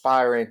to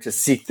aspiring to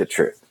seek the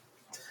truth.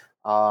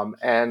 I,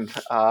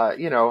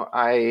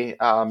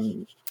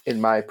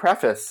 in my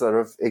preface, sort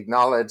of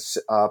acknowledge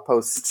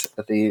post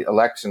the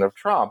election of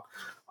Trump,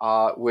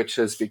 which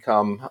has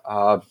become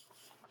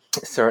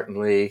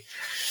certainly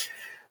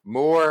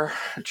more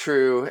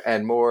true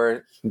and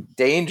more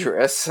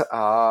dangerous,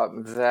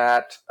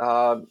 that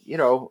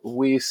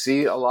we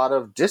see a lot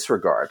of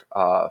disregard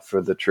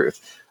for the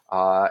truth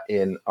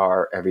in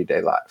our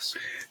everyday lives.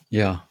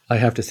 Yeah, I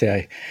have to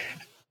say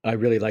I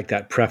really like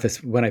that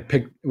preface. When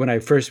I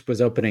first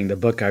was opening the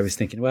book, I was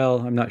thinking,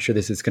 well, I'm not sure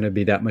this is going to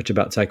be that much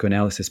about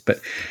psychoanalysis,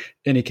 but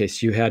in any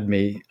case, you had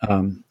me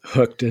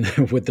hooked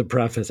with the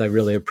preface. I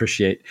really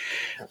appreciate.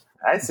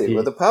 I see.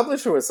 Well, the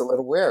publisher was a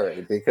little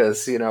wary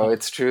because,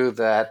 it's true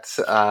that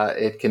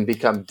it can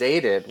become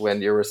dated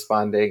when you're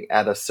responding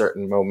at a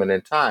certain moment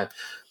in time.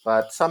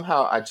 But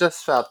somehow I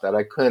just felt that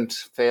I couldn't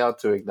fail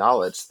to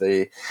acknowledge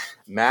the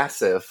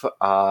massive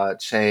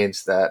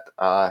change that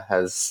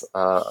has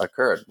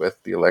occurred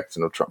with the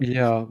election of Trump.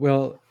 Yeah,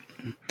 well,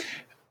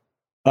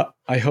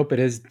 I hope it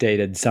is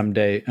dated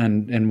someday,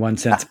 and in one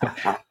sense. But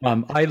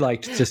I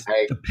liked just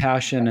I, the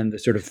passion and the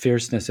sort of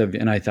fierceness of,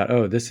 and I thought,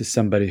 oh, this is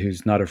somebody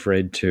who's not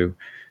afraid to,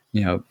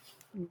 you know,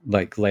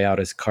 like lay out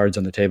his cards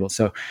on the table.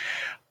 So,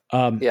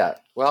 yeah.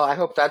 Well, I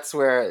hope that's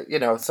where,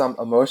 some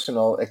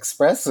emotional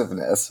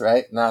expressiveness,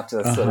 right? Not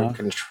just sort of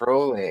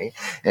controlling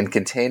and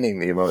containing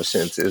the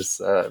emotions is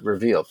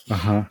revealed.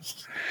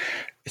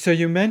 So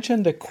you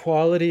mentioned the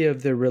quality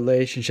of the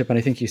relationship, and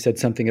I think you said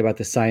something about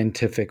the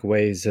scientific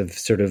ways of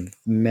sort of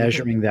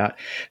measuring that.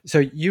 So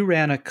you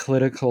ran a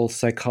clinical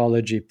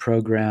psychology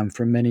program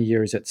for many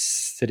years at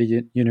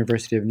City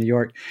University of New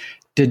York.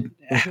 Was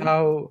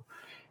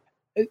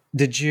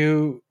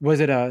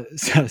it a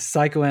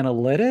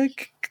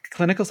psychoanalytic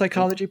clinical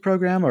psychology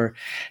program,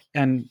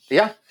 and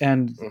Yeah.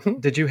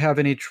 did you have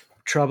any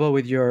trouble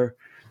with your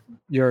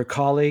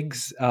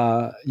colleagues,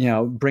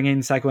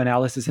 bringing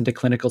psychoanalysis into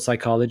clinical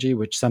psychology,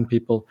 which some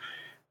people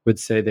would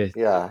say they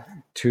Yeah.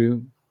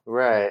 too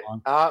Right.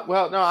 long?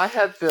 Well, no, I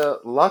had the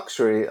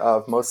luxury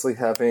of mostly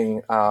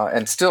having,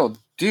 and still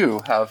do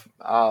have,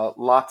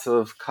 lots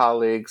of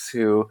colleagues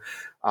who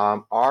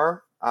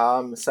are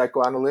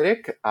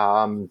psychoanalytic.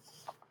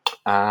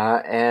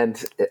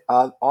 And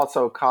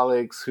also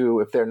colleagues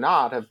who, if they're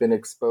not, have been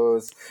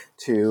exposed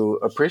to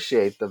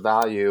appreciate the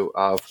value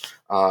of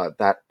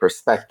that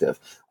perspective.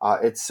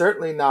 It's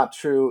certainly not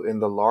true in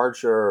the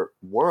larger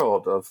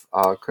world of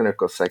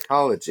clinical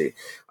psychology.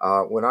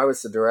 When I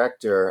was the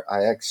director,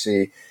 I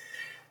actually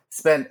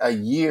spent a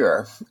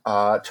year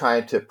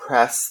trying to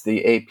press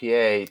the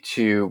APA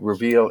to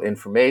reveal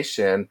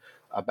information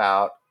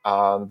about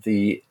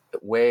the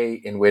way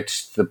in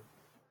which the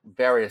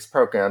various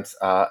programs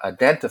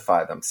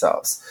identify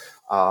themselves.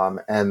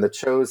 And the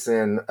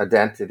chosen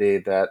identity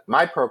that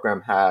my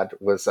program had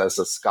was as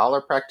a scholar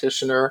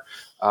practitioner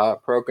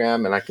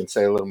program, and I can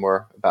say a little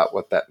more about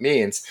what that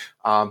means.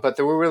 But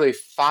there were really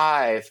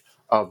 5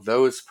 of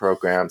those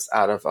programs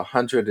out of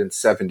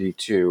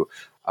 172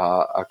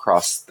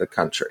 across the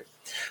country.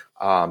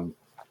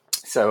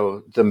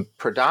 So the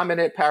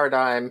predominant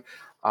paradigm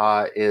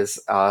is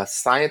a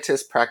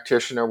scientist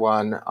practitioner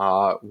one,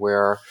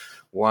 where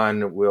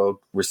one will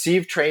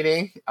receive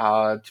training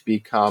to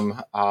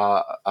become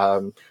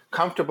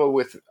comfortable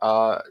with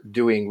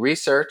doing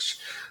research,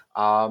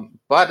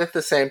 but at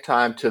the same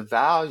time to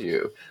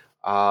value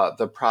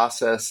the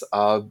process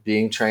of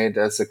being trained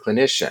as a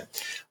clinician.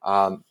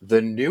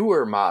 The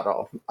newer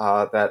model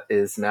that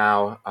is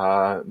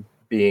now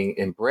being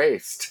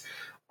embraced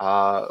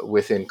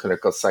within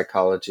clinical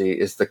psychology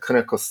is the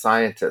clinical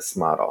scientist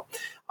model.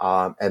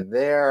 And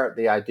there,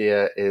 the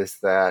idea is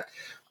that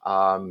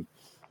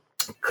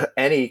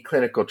any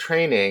clinical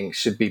training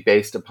should be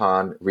based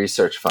upon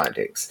research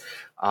findings.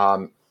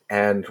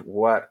 And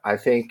what I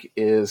think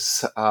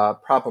is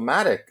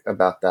problematic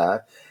about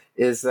that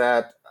is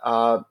that,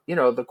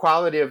 the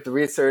quality of the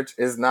research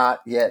is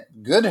not yet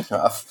good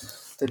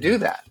enough to do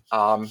that.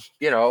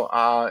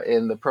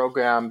 In the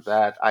program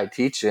that I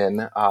teach in,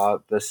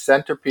 the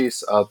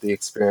centerpiece of the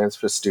experience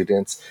for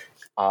students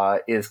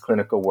is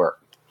clinical work.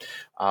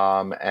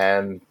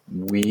 And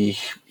we,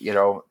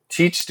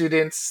 teach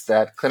students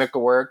that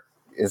clinical work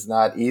is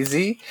not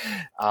easy,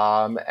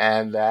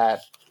 and that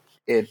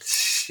it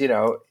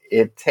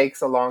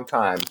takes a long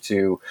time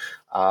to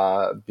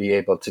be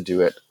able to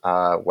do it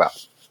well.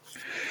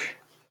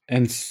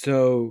 And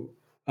so,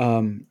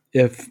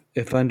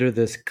 if under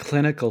this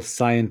clinical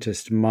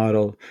scientist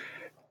model,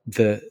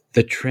 the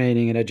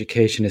training and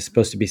education is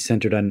supposed to be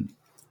centered on,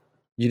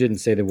 you didn't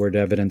say the word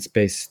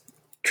evidence-based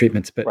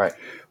treatments, but right.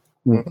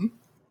 Mm-hmm.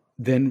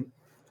 Then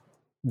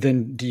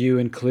do you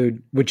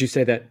include? Would you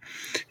say that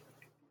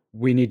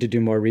we need to do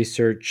more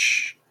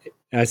research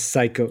as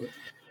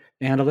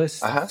psychoanalysts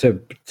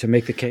to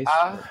make the case?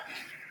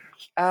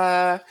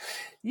 Yeah.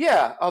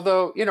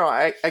 Although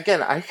I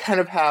kind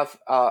of have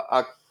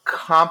a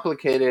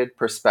complicated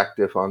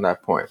perspective on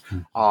that point.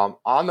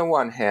 On the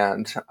one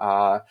hand,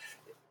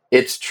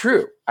 it's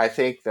true. I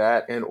think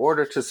that in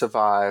order to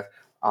survive,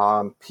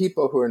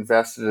 people who are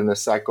invested in the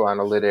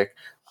psychoanalytic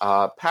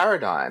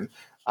paradigm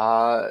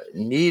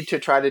need to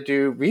try to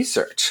do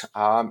research.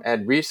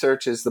 And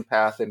research is the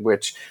path in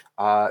which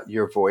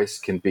your voice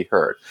can be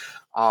heard.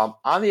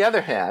 On the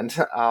other hand,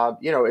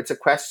 it's a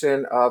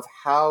question of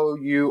how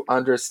you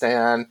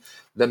understand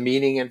the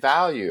meaning and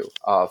value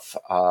of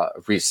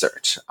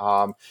research,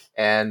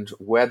 and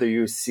whether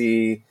you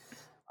see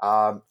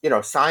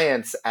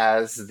science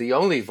as the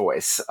only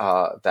voice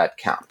that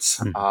counts.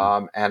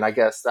 Mm-hmm. And I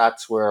guess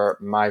that's where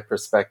my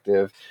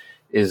perspective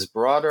is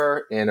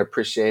broader in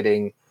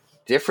appreciating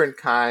different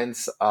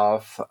kinds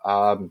of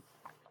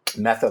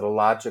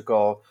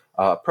methodological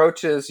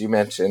approaches. You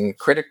mentioned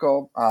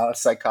critical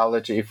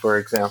psychology, for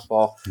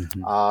example,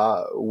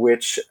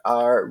 which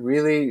are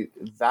really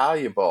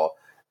valuable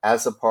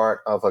as a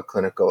part of a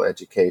clinical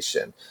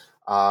education.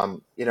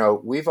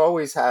 We've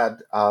always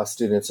had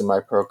students in my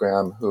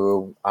program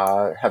who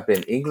have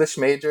been English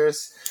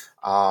majors.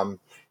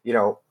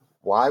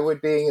 Why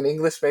would being an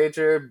English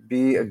major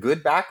be a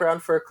good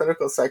background for a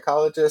clinical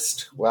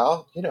psychologist?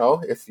 Well,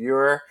 if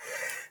you're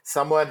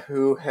someone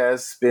who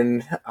has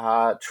been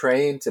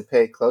trained to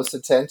pay close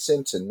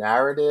attention to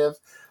narrative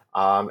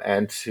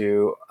and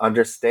to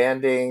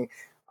understanding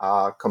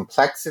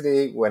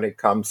complexity when it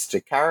comes to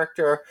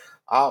character,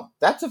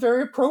 that's a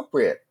very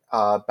appropriate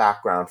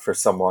background for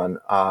someone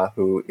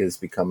who is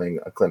becoming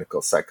a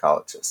clinical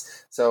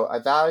psychologist. So I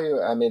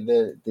value, I mean,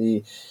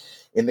 the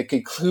in the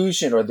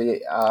conclusion or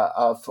the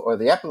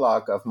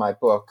epilogue of my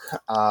book,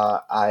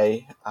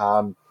 I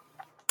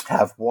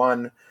have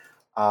one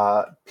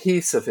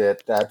piece of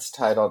it that's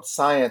titled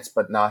 "Science,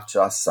 but Not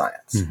Just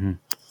Science." Mm-hmm.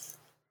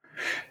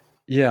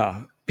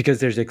 Yeah, because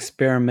there's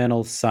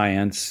experimental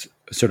science,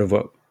 sort of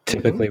what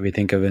typically we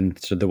think of in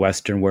sort of the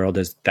Western world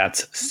as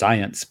that's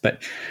science,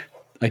 but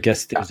I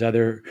guess there's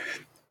other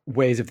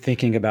ways of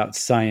thinking about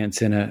science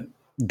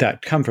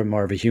that come from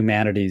more of a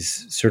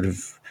humanities sort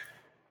of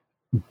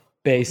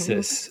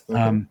basis.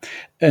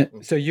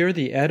 So you're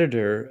the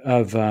editor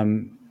of,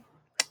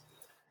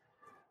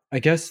 I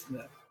guess,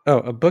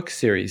 a book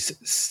series,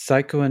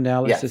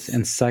 Psychoanalysis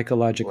and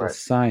Psychological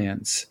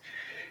Science.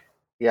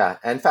 Yeah.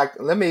 In fact,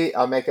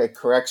 I'll make a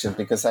correction,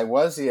 because I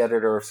was the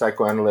editor of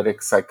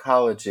Psychoanalytic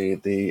Psychology,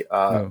 the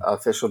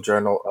official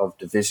journal of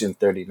Division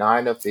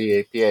 39 of the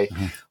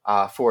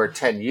APA, for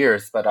 10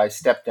 years, but I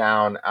stepped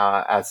down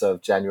as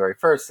of January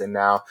 1st, and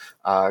now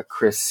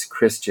Chris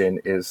Christian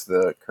is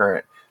the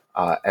current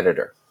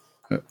editor.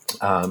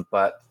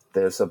 But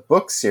there's a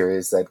book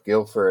series that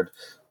Guilford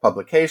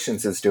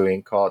Publications is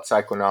doing called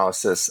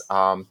Psychoanalysis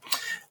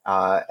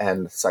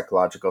and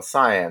Psychological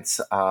Science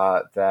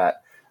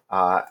that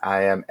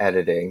I am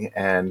editing.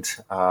 And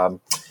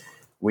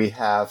we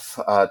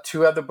have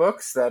two other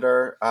books that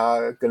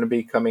are going to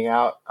be coming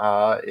out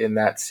in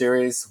that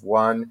series.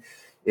 One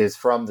is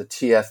from the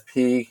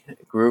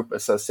TFP group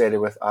associated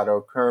with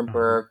Otto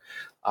Kernberg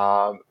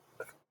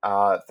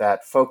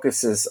that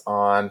focuses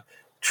on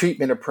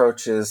treatment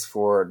approaches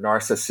for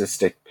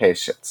narcissistic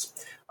patients.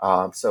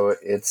 So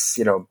it's,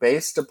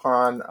 based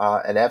upon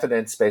an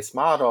evidence-based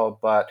model,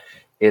 but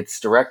it's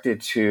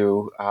directed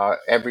to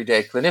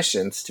everyday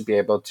clinicians to be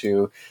able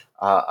to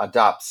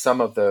adopt some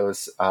of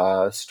those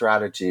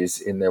strategies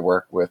in their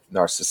work with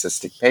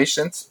narcissistic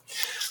patients.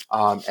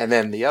 And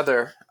then the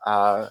other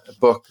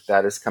book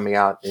that is coming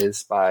out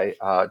is by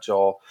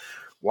Joel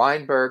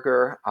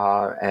Weinberger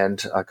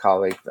and a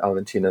colleague,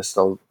 Valentina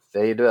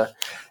Stolveda.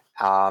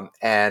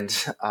 And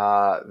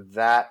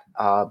that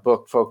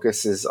book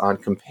focuses on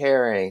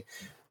comparing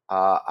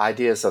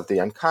ideas of the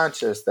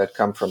unconscious that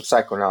come from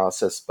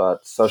psychoanalysis,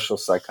 but social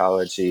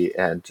psychology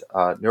and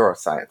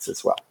neuroscience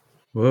as well.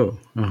 Whoa.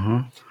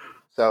 Uh-huh.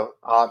 So,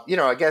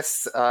 I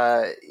guess,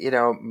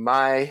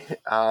 my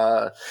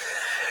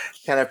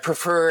kind of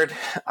preferred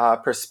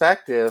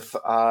perspective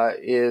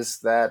is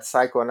that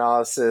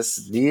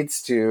psychoanalysis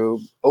needs to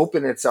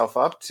open itself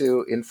up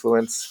to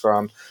influence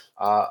from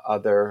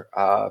other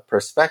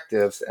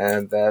perspectives,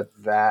 and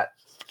that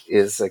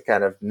is a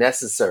kind of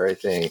necessary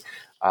thing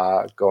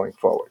going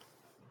forward.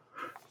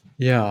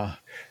 Yeah.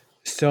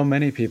 So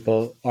many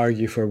people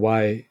argue for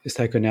why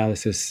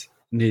psychoanalysis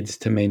needs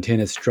to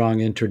maintain a strong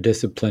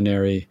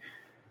interdisciplinary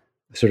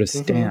sort of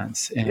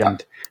stance.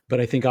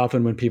 But I think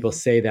often when people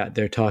say that,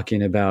 they're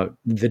talking about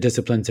the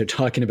disciplines they're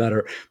talking about,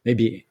 or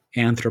maybe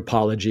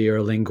anthropology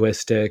or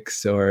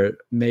linguistics or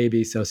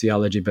maybe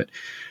sociology, but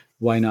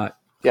why not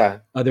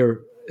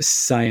other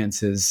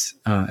sciences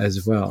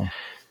as well?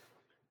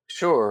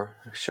 Sure.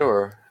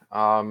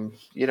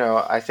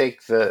 I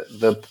think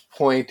the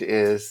point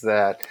is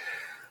that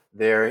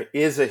there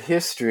is a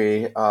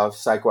history of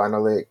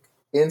psychoanalytic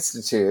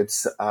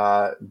institutes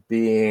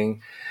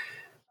being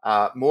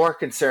more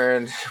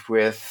concerned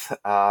with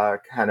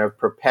kind of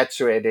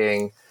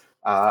perpetuating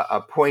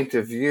a point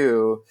of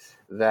view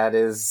that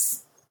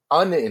is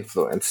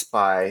uninfluenced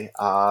by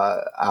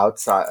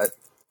outside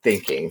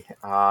thinking.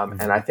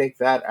 And I think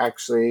that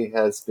actually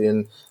has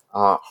been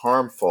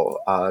harmful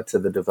to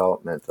the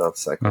development of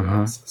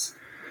psychoanalysis.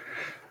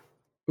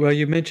 Well,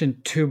 you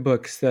mentioned two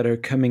books that are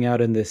coming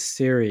out in this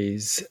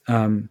series.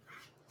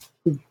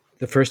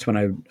 The first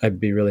one, I'd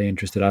be really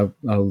interested. I'll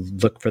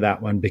look for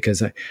that one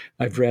because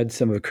I've read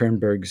some of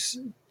Kernberg's,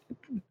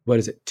 what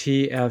is it?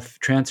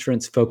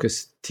 Transference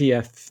Focused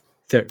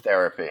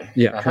Therapy.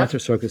 Yeah,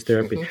 Transference Focused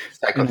Therapy.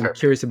 And I'm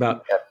curious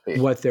about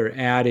what they're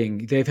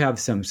adding. They have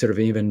some sort of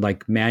even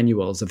like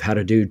manuals of how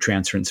to do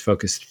transference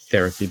focused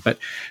therapy, but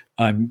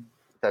I'm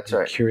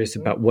curious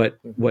about what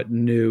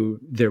new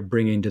they're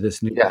bringing to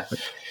this new book.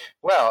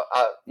 Well,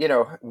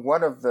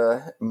 one of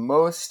the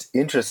most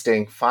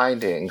interesting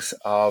findings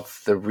of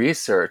the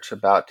research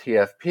about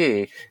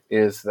TFP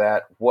is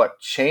that what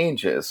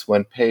changes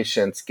when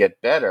patients get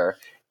better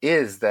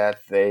is that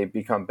they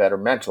become better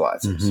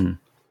mentalizers. Mm-hmm.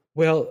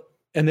 Well,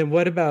 and then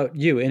what about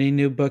you? Any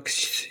new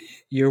books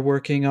you're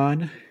working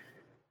on?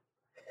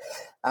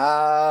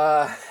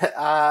 I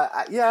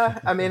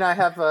mean, I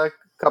have a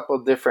couple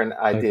different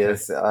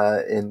ideas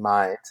in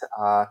mind.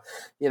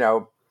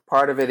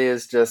 part of it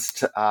is just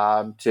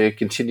to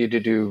continue to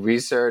do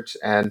research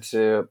and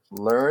to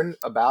learn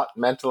about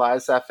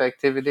mentalized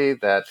affectivity.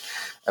 That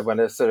I want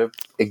to sort of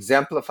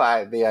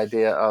exemplify the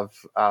idea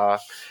of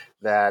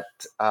that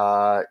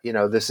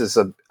this is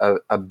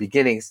a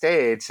beginning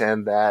stage,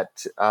 and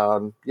that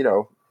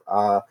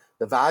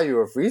the value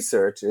of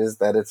research is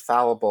that it's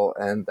fallible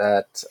and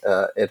that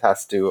it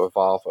has to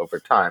evolve over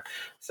time.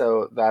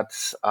 So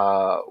that's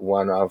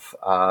one of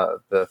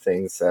the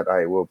things that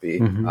I will be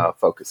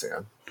focusing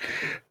on.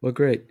 Well,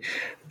 great.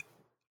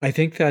 I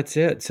think that's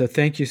it. So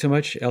thank you so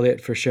much, Elliot,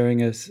 for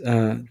sharing us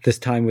this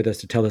time with us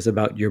to tell us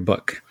about your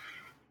book.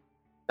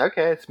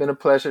 Okay, it's been a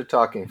pleasure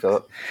talking,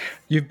 Philip.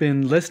 You've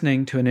been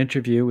listening to an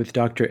interview with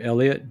Dr.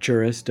 Elliot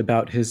Jurist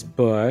about his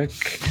book,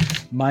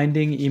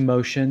 Minding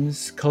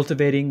Emotions,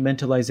 Cultivating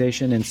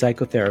Mentalization in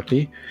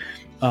Psychotherapy,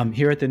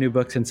 here at the New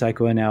Books in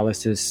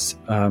Psychoanalysis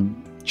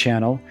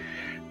channel.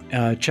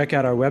 Check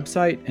out our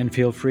website and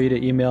feel free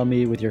to email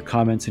me with your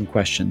comments and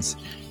questions.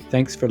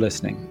 Thanks for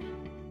listening.